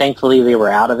 Thankfully, they were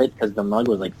out of it because the mug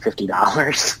was like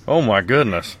 $50. Oh my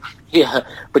goodness! Yeah,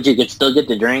 but you could still get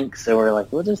the drink, so we're like,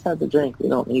 we'll just have the drink. We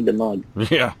don't need the mug.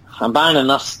 Yeah, I'm buying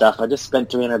enough stuff. I just spent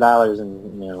 $300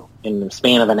 in the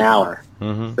span of an hour.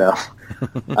 So,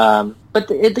 but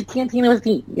the cantina was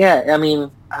neat. Yeah, I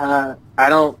mean. I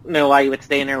don't know why you would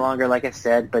stay in there longer, like I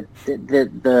said, but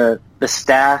the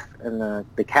staff and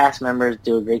the cast members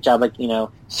do a great job. Like,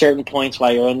 certain points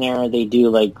while you're in there, they do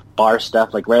like bar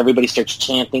stuff, like where everybody starts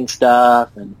chanting stuff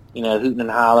and hooting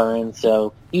and hollering.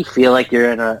 So you feel like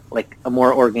you're in a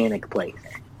more organic place.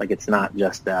 Like, it's not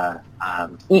just, you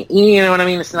know what I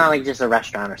mean? It's not like just a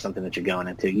restaurant or something that you're going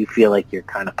into. You feel like you're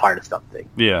kind of part of something.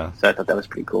 Yeah. So I thought that was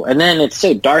pretty cool. And then it's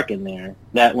so dark in there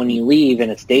that when you leave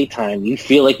and it's daytime, you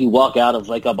feel like you walk out of,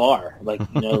 like, a bar. Like,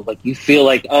 like you feel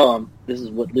like, this is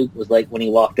what Luke was like when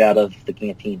he walked out of the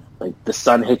cantina. Like, the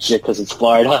sun hits you because it's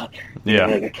Florida. Yeah.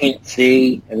 Like, I can't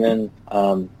see. And then,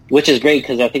 which is great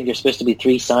because I think there's supposed to be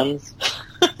 3 suns.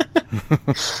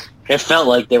 It felt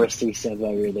like there was 3 suns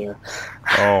while we were there.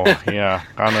 Oh, yeah,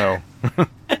 I know.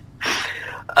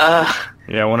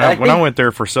 Yeah, when I went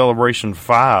there for Celebration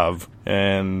 5,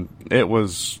 and it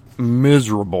was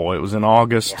miserable. It was in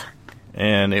August,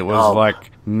 and it was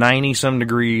like 90-some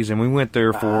degrees, and we went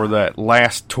there for that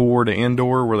last tour to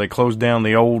Indoor where they closed down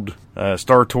the old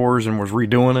Star Tours and was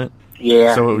redoing it.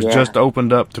 Yeah. So it was just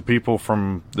opened up to people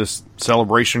from this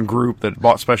celebration group that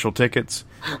bought special tickets.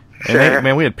 Sure. And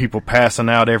man, we had people passing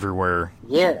out everywhere.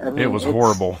 Yeah, I mean, it was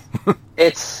horrible.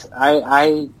 Because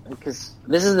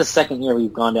this is the second year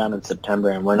we've gone down in September,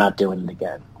 and we're not doing it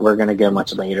again. We're going to go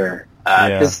much later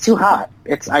because it's too hot.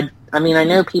 I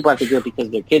know people have to do it because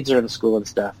their kids are in school and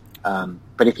stuff.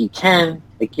 But if you can,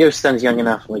 like your son's young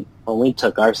enough, like when we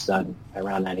took our son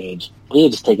around that age, we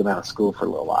would just take him out of school for a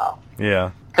little while.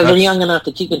 Yeah. Because they're young enough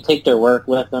that you can take their work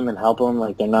with them and help them.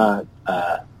 Like they're not,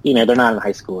 they're not in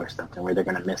high school or something where they're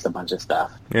going to miss a bunch of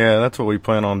stuff. Yeah, that's what we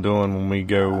plan on doing when we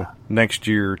go next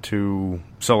year to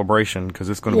Celebration, because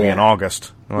it's going to be in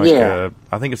August. I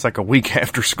think it's like a week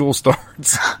after school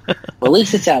starts. Well, at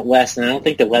least it's out west, and I don't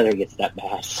think the weather gets that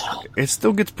bad. So. It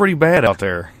still gets pretty bad out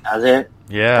there. Does it?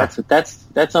 Yeah.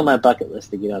 That's on my bucket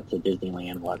list to get out to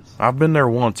Disneyland once. I've been there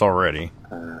once already.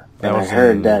 And I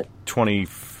heard that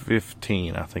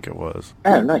 2015, I think it was.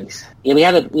 Oh, nice. Yeah, we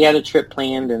had a trip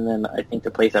planned, and then I think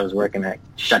the place I was working at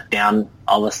shut down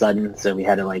all of a sudden, so we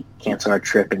had to cancel our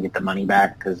trip and get the money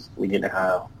back because we didn't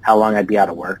know how long I'd be out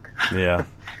of work. Yeah.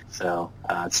 So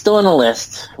it's still on the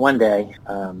list. One day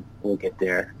we'll get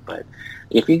there. But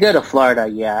if you go to Florida,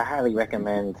 I highly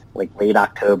recommend late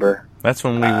October. That's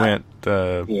when we went.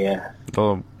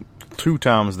 The 2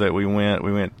 times that we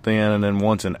went then, and then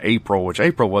once in April, which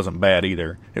April wasn't bad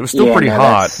either. It was still pretty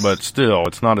hot, but still,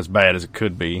 it's not as bad as it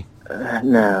could be.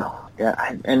 No.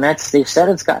 Yeah, and they've said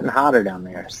it's gotten hotter down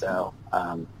there, so...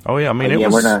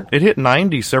 it hit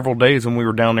 90 several days when we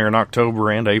were down there in October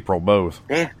and April, both.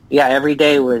 Yeah, every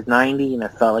day was 90, and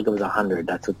it felt like it was 100.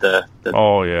 That's what the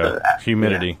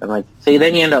humidity. Yeah. So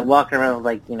then you end up walking around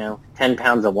with 10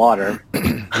 pounds of water.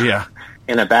 Yeah.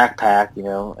 In a backpack,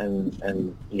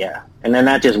 and then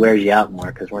that just wears you out more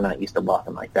because we're not used to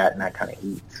walking like that in that kind of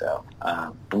heat. So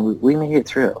we made it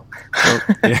through.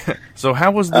 So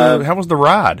how was the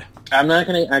ride?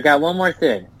 I got one more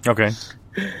thing. Okay.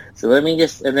 So let me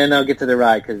and then I'll get to the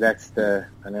ride because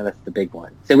I know that's the big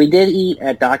one. So we did eat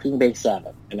at Docking Bay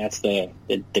 7, and that's the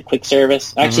quick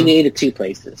service. Actually, we ate at 2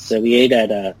 places. So we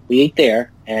ate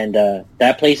there, and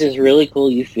that place is really cool.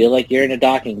 You feel like you're in a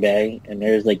docking bay, and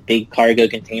there's big cargo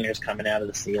containers coming out of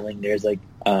the ceiling. There's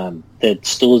the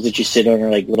stools that you sit on are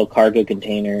little cargo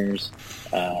containers,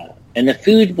 and the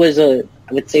food was I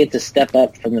would say it's a step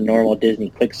up from the normal Disney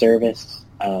quick service.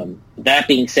 That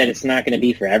being said, it's not going to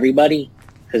be for everybody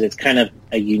because it's kind of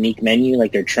a unique menu.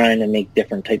 They're trying to make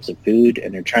different types of food,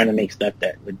 and they're trying to make stuff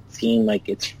that would seem like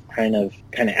it's kind of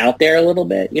out there a little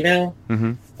bit,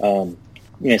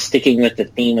 sticking with the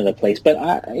theme of the place. But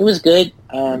it was good.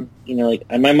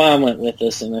 My mom went with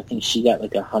us, and I think she got a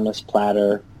hummus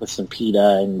platter with some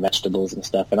pita and vegetables and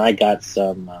stuff, and I got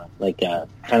some a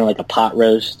pot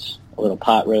roast, a little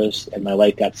pot roast, and my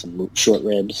wife got some short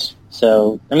ribs.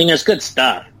 So, there's good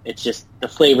stuff. It's just the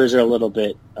flavors are a little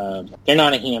bit, they're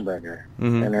not a hamburger,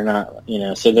 and they're not,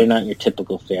 so they're not your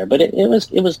typical fare, but it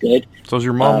was good. So does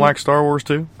your mom like Star Wars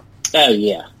too? Oh,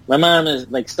 yeah. My mom is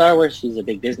like Star Wars. She's a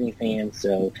big Disney fan,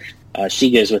 so she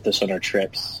goes with us on our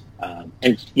trips.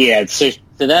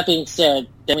 So that being said,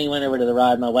 then we went over to the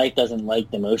ride. My wife doesn't like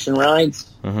the motion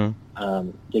rides.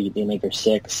 They make her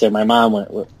sick, so my mom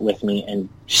went with me, and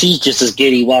she's just as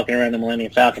giddy walking around the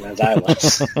Millennium Falcon as I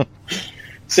was.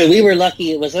 So we were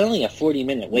lucky. It was only a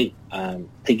 40-minute wait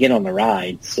to get on the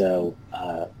ride. So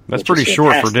that's pretty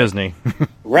short for Disney,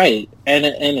 right? And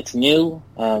it's new.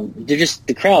 They're just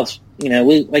the crowds. Like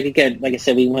I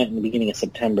said, we went in the beginning of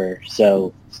September,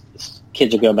 so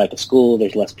kids are going back to school.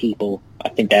 There's less people. I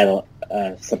think that'll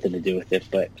something to do with it.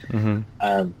 But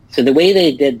so the way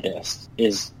they did this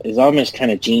is almost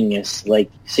kind of genius.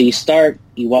 So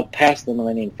you walk past the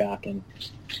Millennium Falcon,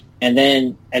 and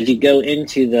then as you go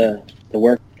into the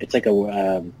work, it's like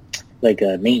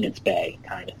a maintenance bay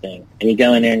kind of thing, and you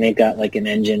go in there and they've got an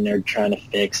engine they're trying to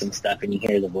fix and stuff, and you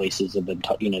hear the voices of them,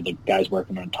 the guys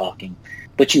working on talking.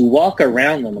 But you walk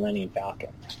around the Millennium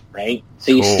Falcon, right?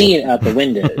 So you see it out the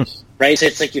windows, right? So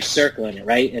it's you're circling it,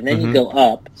 right? And then you go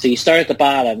up. So you start at the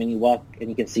bottom and you walk, and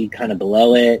you can see kind of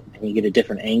below it, and you get a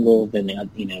different angle than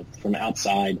from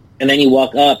outside. And then you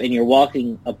walk up, and you're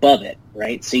walking above it,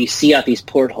 right? So you see out these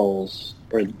portholes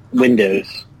or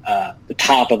windows. The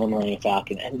top of the Millennium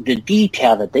Falcon, and the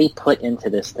detail that they put into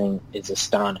this thing is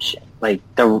astonishing.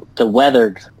 The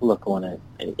weathered look on it,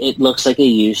 it looks like a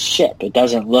used ship. It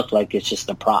doesn't look like it's just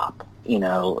a prop. It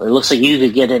looks like you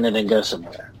could get in it and go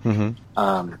somewhere. And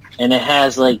it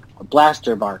has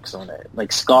blaster marks on it,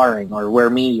 scarring or where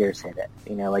meteors hit it.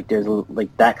 There's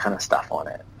that kind of stuff on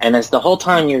it. And as the whole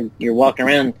time you're walking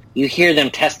around, you hear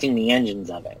them testing the engines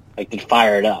of it, to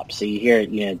fire it up. So you hear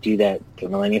it, do that, the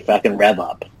Millennium Falcon rev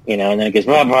up. you know, and then it goes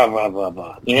blah blah blah blah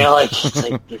blah. You know, like it's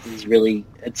like this is really.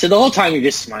 So the whole time you're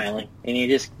just smiling and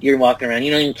you're walking around.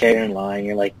 You don't even care in line.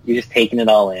 You're just taking it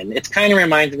all in. It's kind of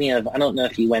reminds me of, I don't know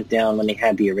if you went down when they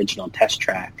had the original test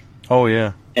track. Oh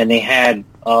yeah. And they had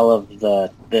all of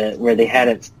the where they had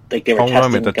it, like they were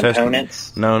testing the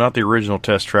components. No, not the original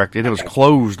test track. It was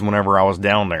closed whenever I was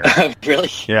down there. Really?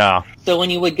 Yeah. So when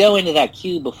you would go into that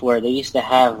queue before, they used to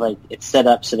have like it set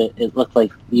up so that it looked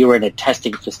like you were in a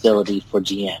testing facility for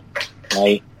GM,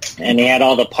 right? And they had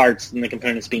all the parts and the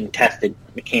components being tested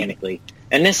mechanically.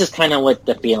 And this is kind of what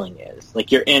the feeling is.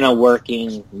 Like you're in a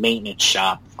working maintenance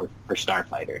shop for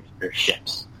starfighters or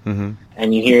ships. Mm-hmm.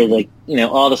 And you hear, like, you know,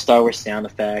 all the Star Wars sound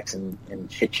effects and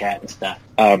chit-chat and stuff.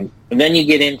 And then you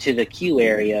get into the queue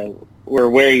area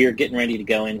where you're getting ready to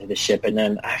go into the ship, and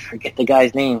then I forget the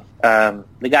guy's name.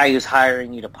 The guy who's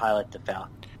hiring you to pilot the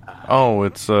Falcon.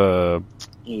 It's...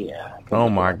 Yeah. Oh,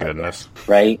 my goodness.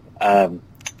 Right?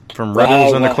 From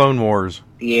Rebels and the Clone Wars.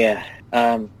 Yeah.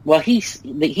 Well, he's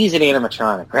an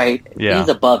animatronic, right? Yeah. He's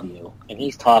above you. And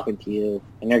he's talking to you,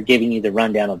 and they're giving you the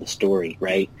rundown of the story,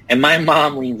 right? And my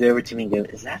mom leans over to me and goes,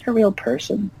 "Is that a real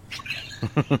person?"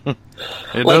 It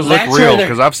does look real,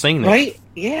 because I've seen it. Right?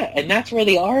 Yeah, and that's where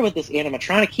they are with this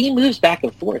animatronic. He moves back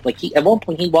and forth. Like, at one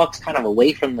point, he walks kind of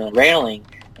away from the railing,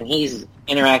 and he's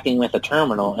interacting with a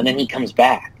terminal, and then he comes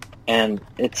back. And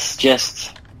it's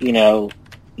just, you know,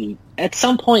 at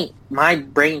some point, my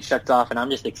brain shuts off, and I'm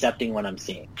just accepting what I'm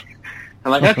seeing. I'm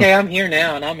like, okay, I'm here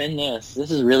now, and I'm in this. This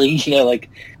is really, you know,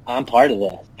 like, I'm part of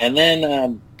this. And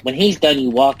then when he's done, you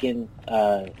walk in.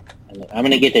 I'm going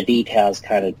to get the details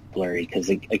kind of blurry because,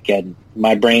 again,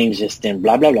 my brain's just in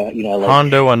blah, blah, blah. You know, like,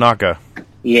 Hondo Anaka.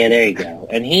 Yeah, there you go.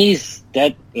 And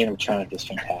that animatronic is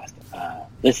fantastic.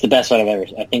 It's the best one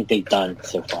I think they've done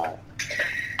so far.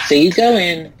 So you go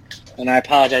in, and I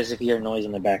apologize if you hear noise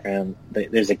in the background.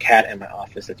 There's a cat in my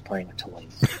office that's playing with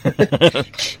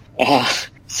toys.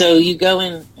 So you go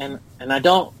in, and I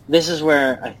don't... This is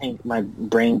where I think my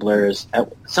brain blurs.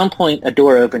 At some point, a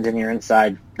door opens, and you're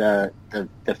inside the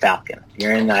Falcon.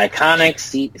 You're in the iconic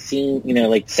scene, you know,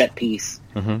 like, set piece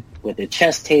with a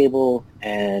chess table,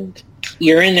 and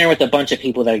you're in there with a bunch of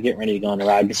people that are getting ready to go on the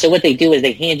ride. So what they do is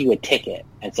they hand you a ticket.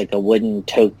 It's like a wooden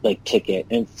ticket.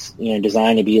 And it's, you know,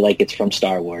 designed to be like it's from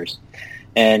Star Wars.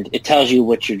 And it tells you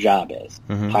what your job is.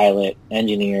 Pilot,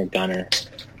 engineer, gunner.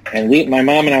 And my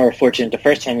mom and I were fortunate. The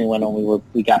first time we went on,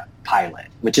 we got pilot,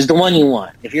 which is the one you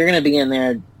want. If you're going to be in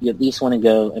there, you at least want to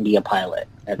go and be a pilot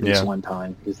at least one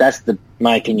time, because that's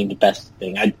my opinion, the best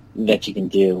thing that you can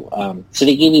do. So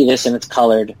they give you this, and it's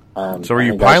colored. So are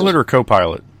you pilot or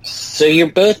co-pilot? So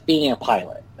you're both being a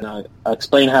pilot, and I'll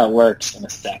explain how it works in a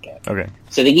second. Okay.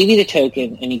 So they give you the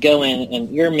token, and you go in,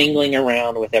 and you're mingling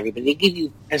around with everybody. They give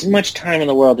you as much time in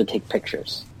the world to take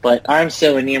pictures. But I'm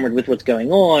so enamored with what's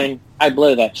going on, I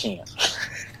blow that chance.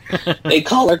 They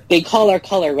call our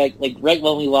color right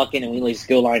when we walk in, and we just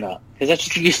go line up, because that's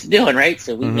what you're used to doing, right?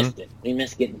 So we missed it. We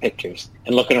missed getting pictures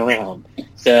and looking around.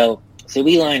 So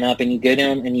we line up, and you go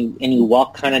down, and you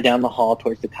walk kind of down the hall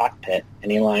towards the cockpit,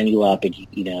 and they line you up, and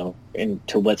you know,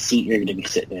 into what seat you're going to be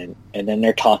sitting in, and then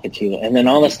they're talking to you, and then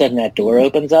all of a sudden that door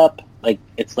opens up, like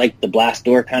it's like the blast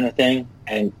door kind of thing,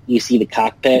 and you see the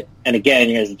cockpit, and again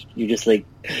you're just like,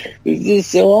 this is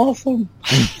so awesome.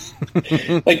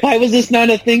 Like, why was this not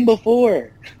a thing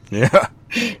before? Yeah.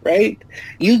 Right?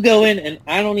 You go in, and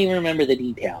I don't even remember the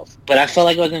details, but I felt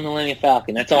like I was in the Millennium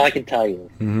Falcon. That's all I can tell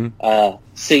you.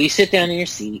 So you sit down in your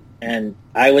seat, and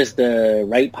I was the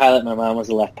right pilot, my mom was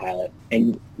the left pilot.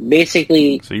 And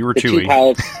basically, so you were the Chewie. Two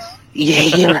pilots... Yeah,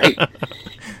 you're right.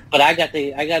 But I got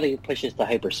to push this to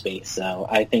hyperspace, so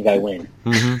I think I win.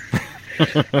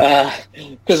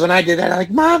 Because when I did that, I'm like,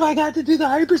 Mom, I got to do the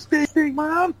hyperspace thing,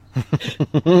 Mom.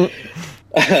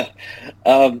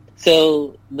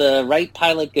 So the right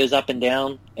pilot goes up and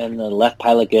down, and the left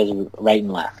pilot goes right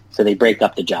and left. So they break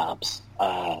up the jobs.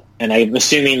 And I'm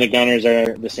assuming the gunners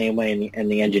are the same way, and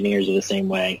the engineers are the same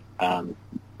way. I'm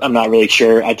not really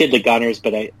sure. I did the gunners,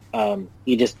 but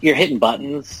you're hitting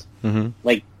buttons.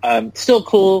 Like, still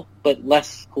cool, but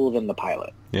less cool than the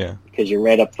pilot. Yeah, because you're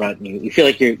right up front, and you feel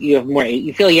like you have more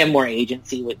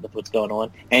agency with what's going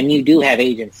on, and you do have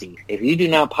agency. If you do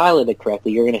not pilot it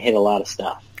correctly, you're going to hit a lot of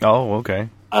stuff. Oh, okay.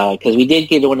 Because we did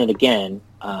get on it again,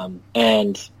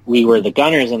 and we were the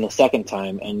gunners in the second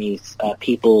time, and these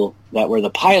people that were the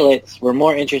pilots were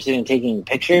more interested in taking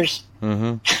pictures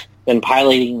than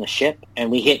piloting the ship, and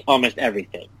we hit almost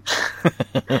everything.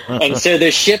 And so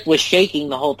the ship was shaking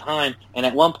the whole time, and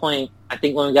at one point, I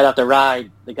think when we got off the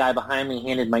ride, the guy behind me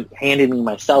handed me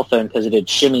my cell phone because it had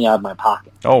shimmy out of my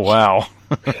pocket. Oh, wow.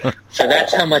 So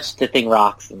that's how much the thing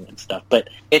rocks and stuff. But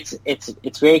it's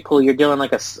very cool. You're doing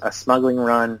like a smuggling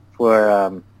run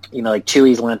for, like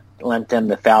Chewie's lent them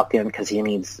the Falcon because he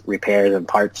needs repairs and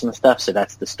parts and stuff. So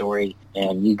that's the story.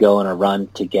 And you go on a run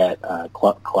to get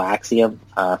coaxium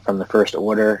from the First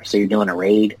Order. So you're doing a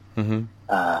raid. Mm-hmm.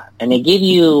 And they give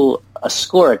you a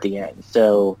score at the end.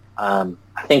 So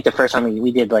I think the first time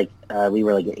we did we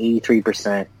were like at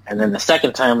 83%, and then the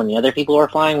second time when the other people were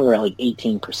flying, we were at like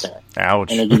 18%.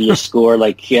 Ouch! And they give you a score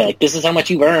like this is how much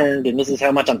you've earned, and this is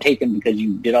how much I'm taking because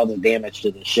you did all the damage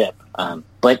to the ship.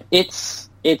 But it's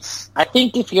I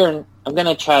think I'm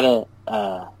gonna try to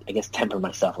I guess temper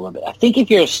myself a little bit. I think if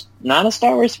you're not a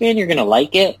Star Wars fan, you're gonna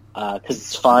like it because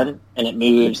it's fun and it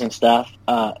moves and stuff.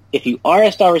 If you are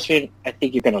a Star Wars fan, I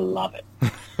think you're gonna love it.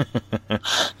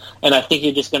 And I think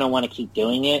you're just going to want to keep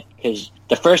doing it because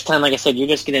the first time, like I said, you're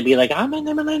just going to be like, I'm in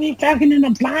the Millennium Falcon and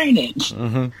I'm flying it.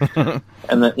 Mm-hmm.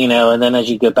 And then, and then as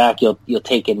you go back, you'll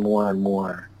take in more and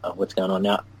more of what's going on.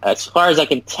 Now, as far as I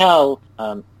can tell,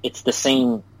 it's the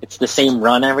same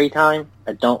run every time.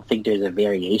 I don't think there's a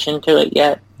variation to it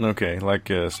yet. Okay,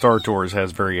 like Star Tours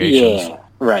has variations. Yeah,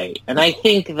 right. And I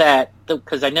think that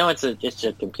because I know it's just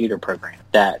a computer program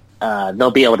that they'll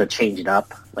be able to change it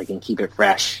up, and keep it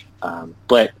fresh.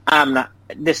 But I'm not.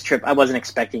 This trip, I wasn't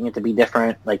expecting it to be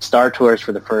different. Like Star Tours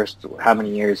for the first how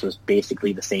many years was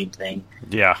basically the same thing.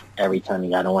 Yeah. Every time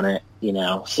you got on it,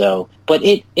 So, but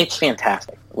it's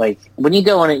fantastic. Like when you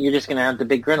go on it, you're just gonna have the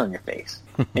big grin on your face,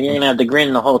 and you're gonna have the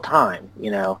grin the whole time,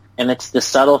 And it's the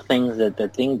subtle things that the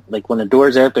thing, like when the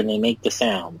doors open, they make the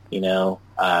sound.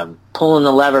 Pulling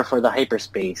the lever for the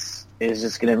hyperspace is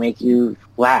just gonna make you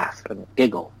laugh and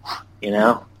giggle.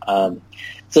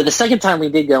 So the second time we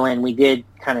did go in,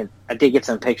 I did get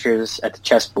some pictures at the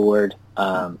chessboard,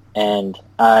 and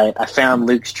I found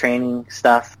Luke's training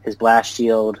stuff, his blast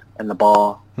shield and the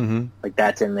ball, like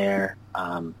that's in there.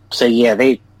 So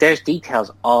yeah, there's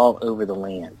details all over the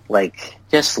land, like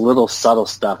just little subtle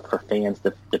stuff for fans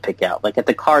to pick out. Like at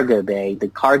the cargo bay, the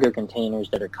cargo containers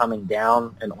that are coming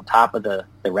down and on top of the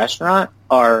restaurant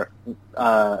are,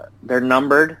 they're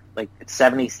numbered, like it's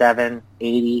 77,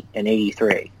 80, and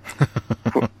 83.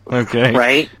 Okay.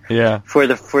 Right? Yeah. For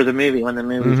the movie, when the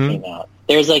movie came out.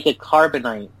 There's like a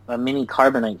mini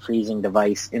carbonite freezing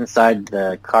device inside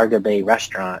the cargo bay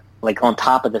restaurant, like on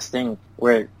top of this thing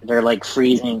where they're like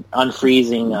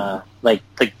unfreezing, like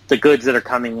the goods that are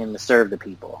coming in to serve the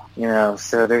people,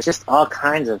 So there's just all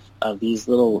kinds of these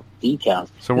little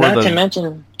details. So not to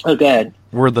mention, go ahead.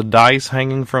 Were the dice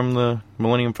hanging from the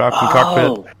Millennium Falcon cockpit?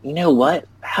 Oh, you know what?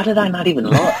 How did I not even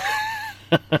look?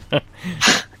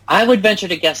 I would venture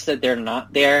to guess that they're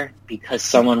not there because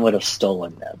someone would have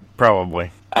stolen them.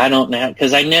 Probably. I don't know,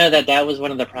 because I know that was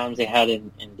one of the problems they had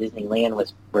in Disneyland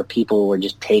was where people were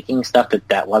just taking stuff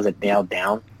that wasn't nailed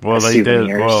down. Well, they did.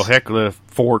 Well, heck, the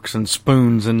forks and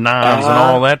spoons and knives and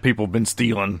all that people have been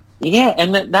stealing. Yeah,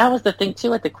 and that was the thing,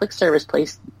 too. At the quick service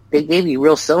place, they gave you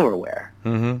real silverware.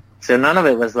 Mm-hmm. So none of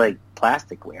it was, like,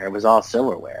 plasticware. It was all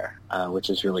silverware, which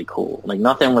is really cool. Like,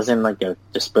 nothing was in, like, a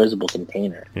disposable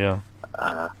container. Yeah.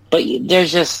 But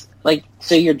there's just,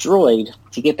 so your droid,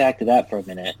 to get back to that for a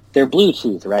minute, they're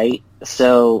Bluetooth, right?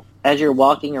 So as you're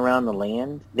walking around the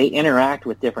land, they interact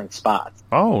with different spots.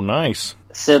 Oh, nice.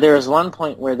 So there's one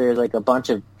point where there's like a bunch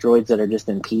of droids that are just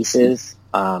in pieces,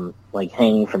 like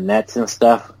hanging from nets and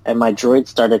stuff, and my droid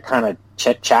started kind of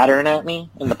chattering at me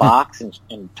in the box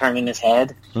and turning his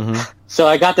head. Mm-hmm. So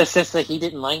I got the sense that he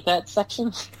didn't like that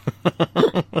section.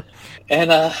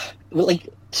 And,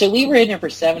 so we were in there for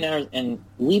 7 hours, and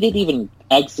we didn't even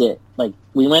exit. Like,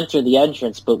 we went through the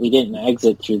entrance, but we didn't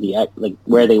exit through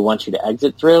where they want you to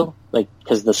exit through,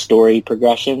 because the story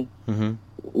progression,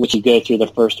 which you go through the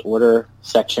First Order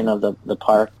section of the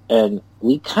park, and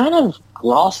we kind of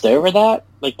glossed over that.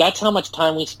 Like, that's how much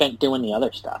time we spent doing the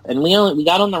other stuff. And we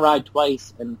got on the ride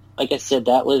twice, and like I said,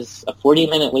 that was a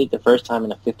 40-minute wait the first time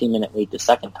and a 50-minute wait the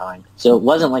second time. So it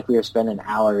wasn't like we were spending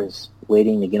hours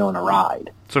waiting to get on a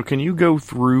ride. So can you go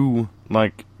through,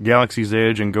 like, Galaxy's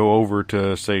Edge and go over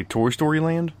to, say, Toy Story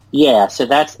Land? Yeah, so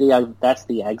that's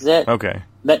the exit. Okay.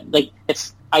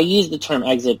 I use the term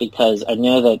exit because I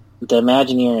know that the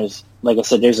Imagineers, like I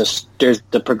said, there's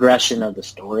the progression of the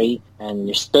story, and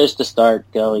you're supposed to start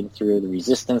going through the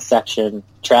Resistance section,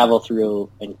 travel through,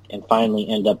 and finally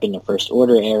end up in the First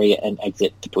Order area and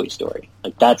exit to Toy Story.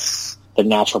 Like, that's the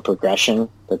natural progression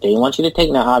that they want you to take.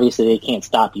 Now, obviously, they can't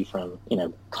stop you from,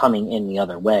 coming in the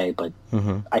other way, but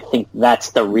I think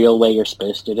that's the real way you're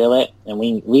supposed to do it. And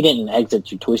we didn't exit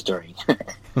through Toy Story.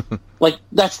 Like,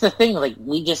 that's the thing. Like,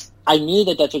 I knew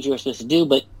that that's what you were supposed to do,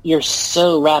 but you're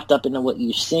so wrapped up into what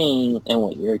you're seeing and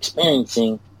what you're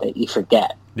experiencing that you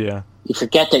forget. Yeah. You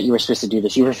forget that you were supposed to do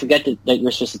this. You forget that you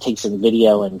were supposed to take some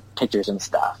video and pictures and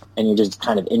stuff, and you're just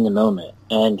kind of in the moment.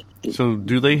 And so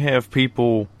do they have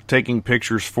people taking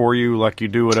pictures for you like you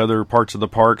do at other parts of the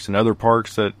parks and other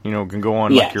parks that, can go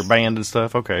on like your band and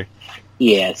stuff? Okay.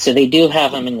 Yeah, so they do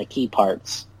have them in the key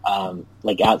parts,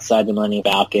 like outside the Millennium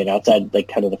Falcon, outside like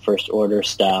kind of the First Order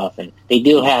stuff, and they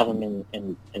do have them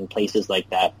in places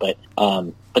like that. But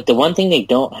the one thing they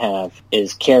don't have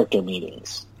is character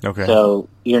meetings. Okay. So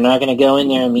you're not going to go in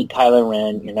there and meet Kylo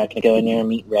Ren. You're not going to go in there and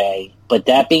meet Rey. But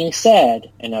that being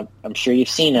said, and I'm sure you've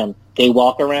seen them, they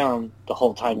walk around the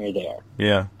whole time you're there.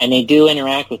 Yeah. And they do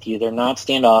interact with you. They're not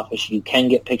standoffish. You can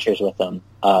get pictures with them,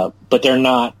 but they're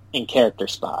not in character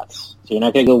spots. So you're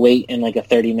not going to go wait in like a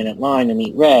 30-minute line to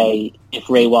meet Rey. If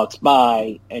Rey walks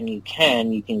by and you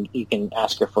can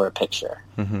ask her for a picture.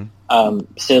 Mm-hmm.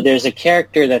 So there's a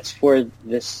character that's for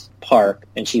this park,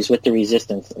 and she's with the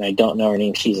Resistance, and I don't know her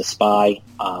name. She's a spy,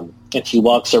 and she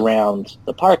walks around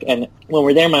the park. And when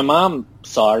we're there, my mom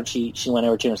saw her. She went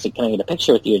over to her and said, "Can I get a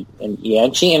picture with you?" And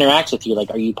she interacts with you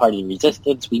like, "Are you part of the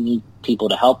Resistance? We need people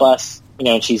to help us."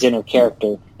 And she's in her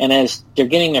character. And as they're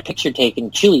getting their picture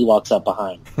taken, Chewie walks up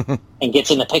behind and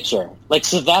gets in the picture. Like,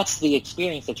 so that's the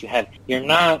experience that you have. You're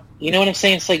not, you know what I'm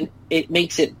saying? It's like, it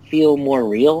makes it feel more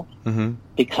real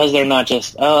because they're not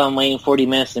just, I'm waiting 40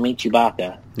 minutes to meet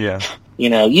Chewbacca. Yeah.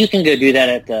 You can go do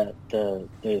that at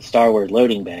the Star Wars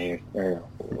loading bay or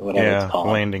whatever it's called.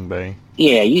 Landing bay.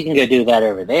 Yeah, you can go do that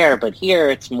over there, but here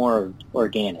it's more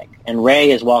organic. And Rey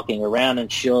is walking around,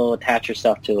 and she'll attach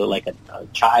herself to like a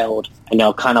child, and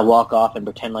they'll kind of walk off and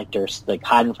pretend like they're like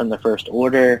hiding from the First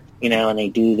Order, and they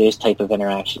do those type of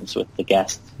interactions with the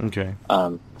guests. Okay.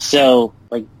 So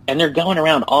like, and they're going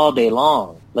around all day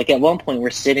long. Like at one point, we're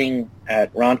sitting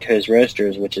at Ronco's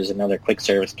Roasters, which is another quick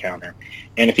service counter.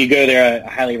 And if you go there, I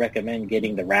highly recommend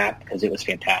getting the wrap because it was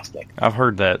fantastic. I've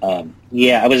heard that.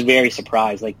 Yeah, I was very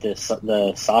surprised. Like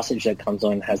the sausage that comes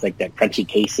on has like that crunchy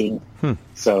casing.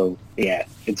 So yeah,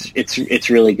 it's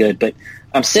really good. But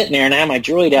I'm sitting there and I have my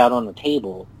droid out on the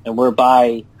table, and we're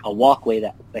by a walkway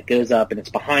that goes up, and it's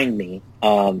behind me.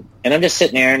 And I'm just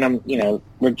sitting there, and I'm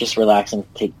we're just relaxing,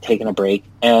 taking a break,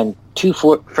 and two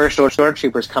First Order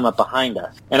stormtroopers come up behind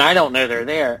us, and I don't know they're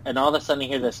there, and all of a sudden I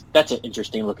hear this, "That's an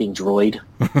interesting looking droid,"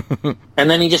 and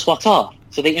then he just walks off.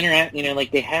 So they interact,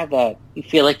 like they have that, you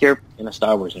feel like you're in a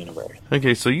Star Wars universe.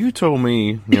 Okay, so you told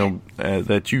me,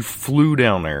 that you flew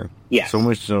down there. Yeah.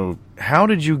 So how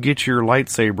did you get your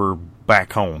lightsaber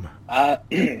back home?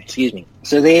 Excuse me.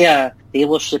 So they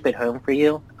will ship it home for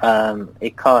you.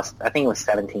 It cost, I think it was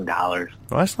 $17.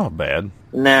 Well, that's not bad.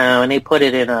 No, and they put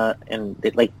it and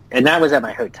that was at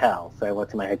my hotel. So I went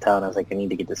to my hotel and I was like, I need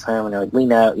to get this home. And they're like, we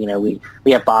know,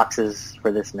 we have boxes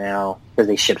for this now because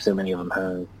they ship so many of them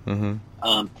home.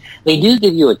 Mm-hmm. They do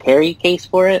give you a carry case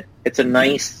for it. It's a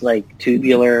nice, like,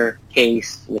 tubular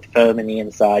case with foam in the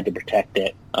inside to protect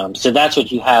it. So that's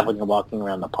what you have when you're walking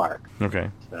around the park. Okay.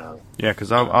 So, yeah,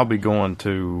 because I'll be going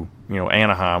to,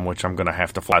 Anaheim, which I'm going to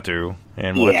have to fly to,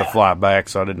 and we'll have to fly back,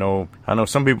 so I didn't know. I know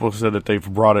some people said that they've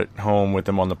brought it home with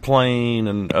them on the plane,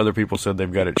 and other people said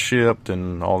they've got it shipped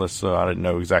and all this, so I didn't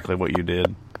know exactly what you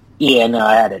did. Yeah, no,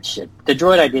 I had it shipped. The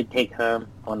droid I did take home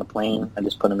on the plane. I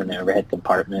just put him in the overhead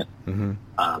compartment. Mm-hmm.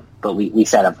 But we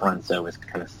sat up front, so it was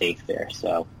kind of safe there.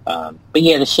 So, but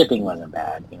yeah, the shipping wasn't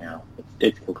bad.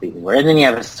 It's completely worth it. And then you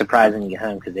have a surprise when you get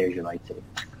home because there's your lightsaber.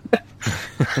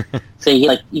 So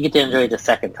you get to enjoy it the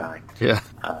second time. Yeah.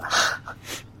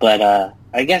 But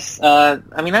I guess that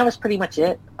was pretty much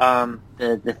it.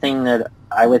 The thing that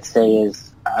I would say is,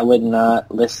 I would not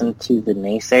listen to the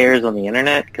naysayers on the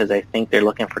internet because I think they're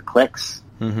looking for clicks.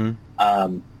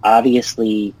 Mm-hmm.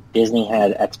 Obviously, Disney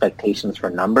had expectations for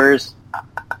numbers.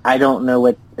 I don't know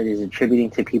what it is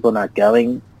attributing to people not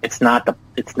going. It's not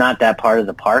that part of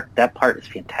the park. That part is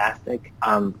fantastic.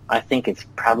 I think it's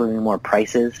probably more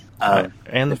prices.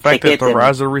 And the fact that the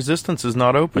Rise of the Resistance is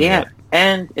not open yet.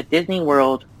 And at Disney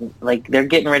World, they're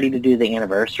getting ready to do the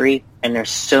anniversary, and there's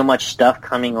so much stuff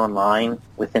coming online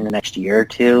within the next year or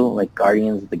two, like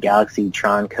Guardians of the Galaxy,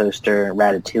 Tron Coaster,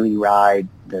 Ratatouille ride,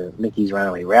 the Mickey's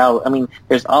Runaway Railroad. I mean,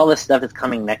 there's all this stuff that's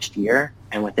coming next year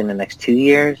and within the next 2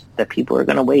 years that people are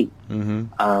going to wait.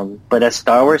 Mm-hmm. But as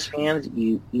Star Wars fans,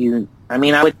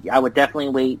 I would definitely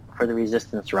wait for the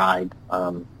Resistance ride.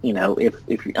 I'm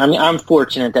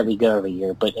fortunate that we go every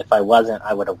year, but if I wasn't,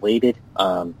 I would have waited.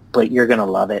 But you're going to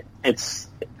love it. It's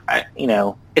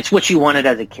what you wanted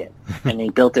as a kid, and they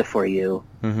built it for you.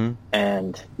 Mm-hmm.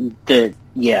 And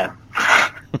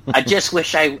I just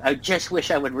wish I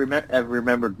would have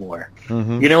remembered more.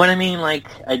 Mm-hmm. You know what I mean? Like,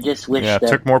 I just wish that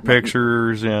took more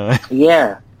pictures. Yeah.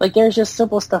 Yeah. Like, there's just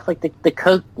simple stuff like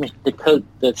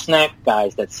the snack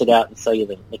guys that sit out and sell you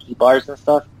the Mickey bars and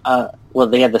stuff. Well,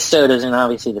 they have the sodas, and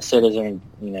obviously the sodas are in,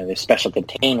 they're special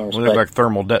containers. Well, they're like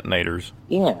thermal detonators.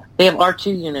 Yeah. They have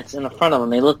R2 units in the front of them.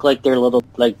 They look like they're little,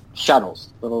 like, shuttles,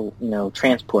 little,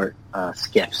 transport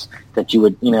skiffs that you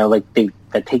would,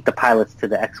 that take the pilots to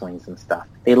the X-Wings and stuff.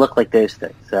 They look like those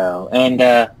things. So, and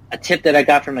a tip that I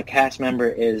got from a cast member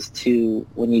is to,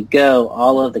 when you go,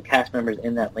 all of the cast members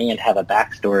in that land have a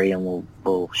backstory, and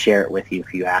we'll share it with you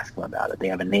if you ask them about it. They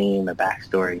have a name, a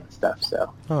backstory, and stuff.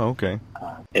 So, oh, okay.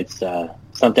 It's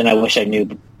something I wish I knew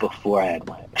before I had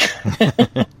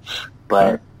went.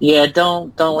 But yeah,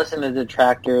 don't listen to the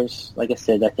detractors. Like I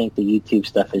said, I think the YouTube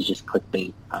stuff is just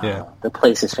clickbait. Yeah. The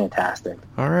place is fantastic.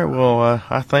 All right. Well,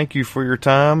 I thank you for your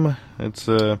time. It's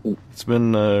been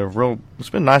it's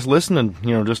been nice listening.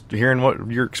 Just hearing what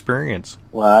your experience.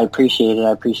 Well, I appreciate it.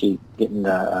 I appreciate getting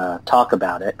to talk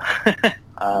about it.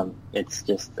 It's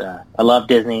just I love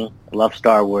Disney. I love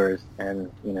Star Wars,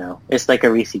 and it's like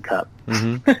a Reese cup.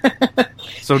 Mm-hmm.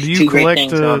 So do you Two great collect?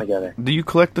 things going together. Do you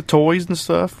collect the toys and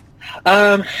stuff?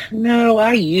 No,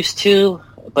 I used to,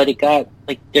 but it got,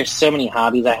 like, there's so many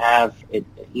hobbies I have,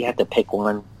 you have to pick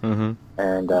one. Mm-hmm.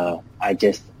 And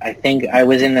I think I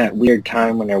was in that weird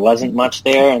time when there wasn't much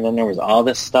there, and then there was all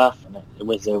this stuff, and it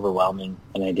was overwhelming,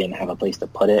 and I didn't have a place to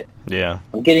put it. Yeah.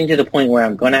 I'm getting to the point where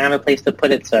I'm going to have a place to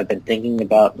put it, so I've been thinking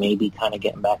about maybe kind of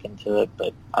getting back into it,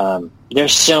 but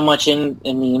there's so much in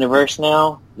the universe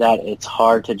now that it's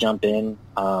hard to jump in.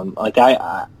 Like,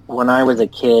 when I was a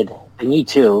kid, and you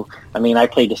too, I mean, I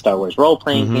played the Star Wars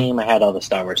role-playing game. I had all the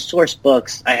Star Wars source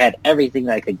books. I had everything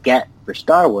that I could get for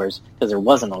Star Wars because there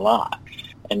wasn't a lot.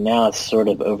 And now it's sort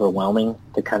of overwhelming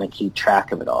to kind of keep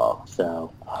track of it all.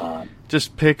 So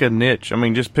just pick a niche. I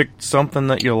mean, just pick something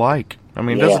that you like. I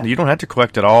mean, Yeah. you don't have to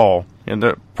collect it all. And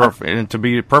to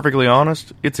be perfectly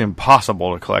honest, it's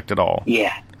impossible to collect it all.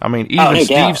 yeah. I mean, even no Steve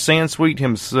doubt. Sansweet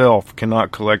himself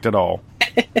cannot collect it all.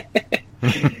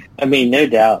 I mean, no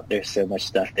doubt there's so much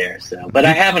stuff there. So, but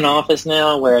I have an office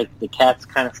now where the cats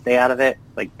kind of stay out of it.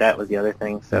 Like, that was the other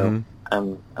thing. So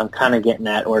I'm kind of getting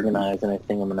that organized, and I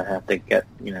think I'm going to have to get,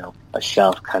 a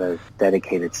shelf kind of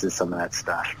dedicated to some of that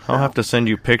stuff. So. I'll have to send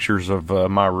you pictures of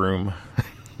my room.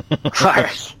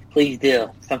 Please do.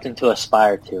 Something to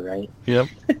aspire to, right? Yep.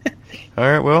 All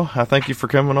right, well, I thank you for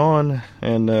coming on,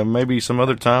 and maybe some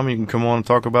other time you can come on and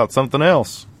talk about something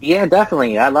else. Yeah,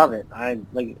 definitely. I love it. I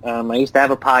used to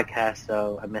have a podcast,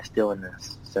 so I miss doing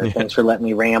this. So thanks for letting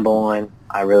me ramble on.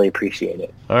 I really appreciate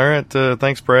it. All right,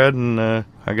 thanks, Brad, and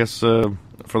I guess for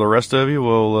the rest of you,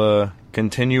 we'll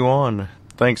continue on.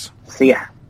 Thanks. See ya.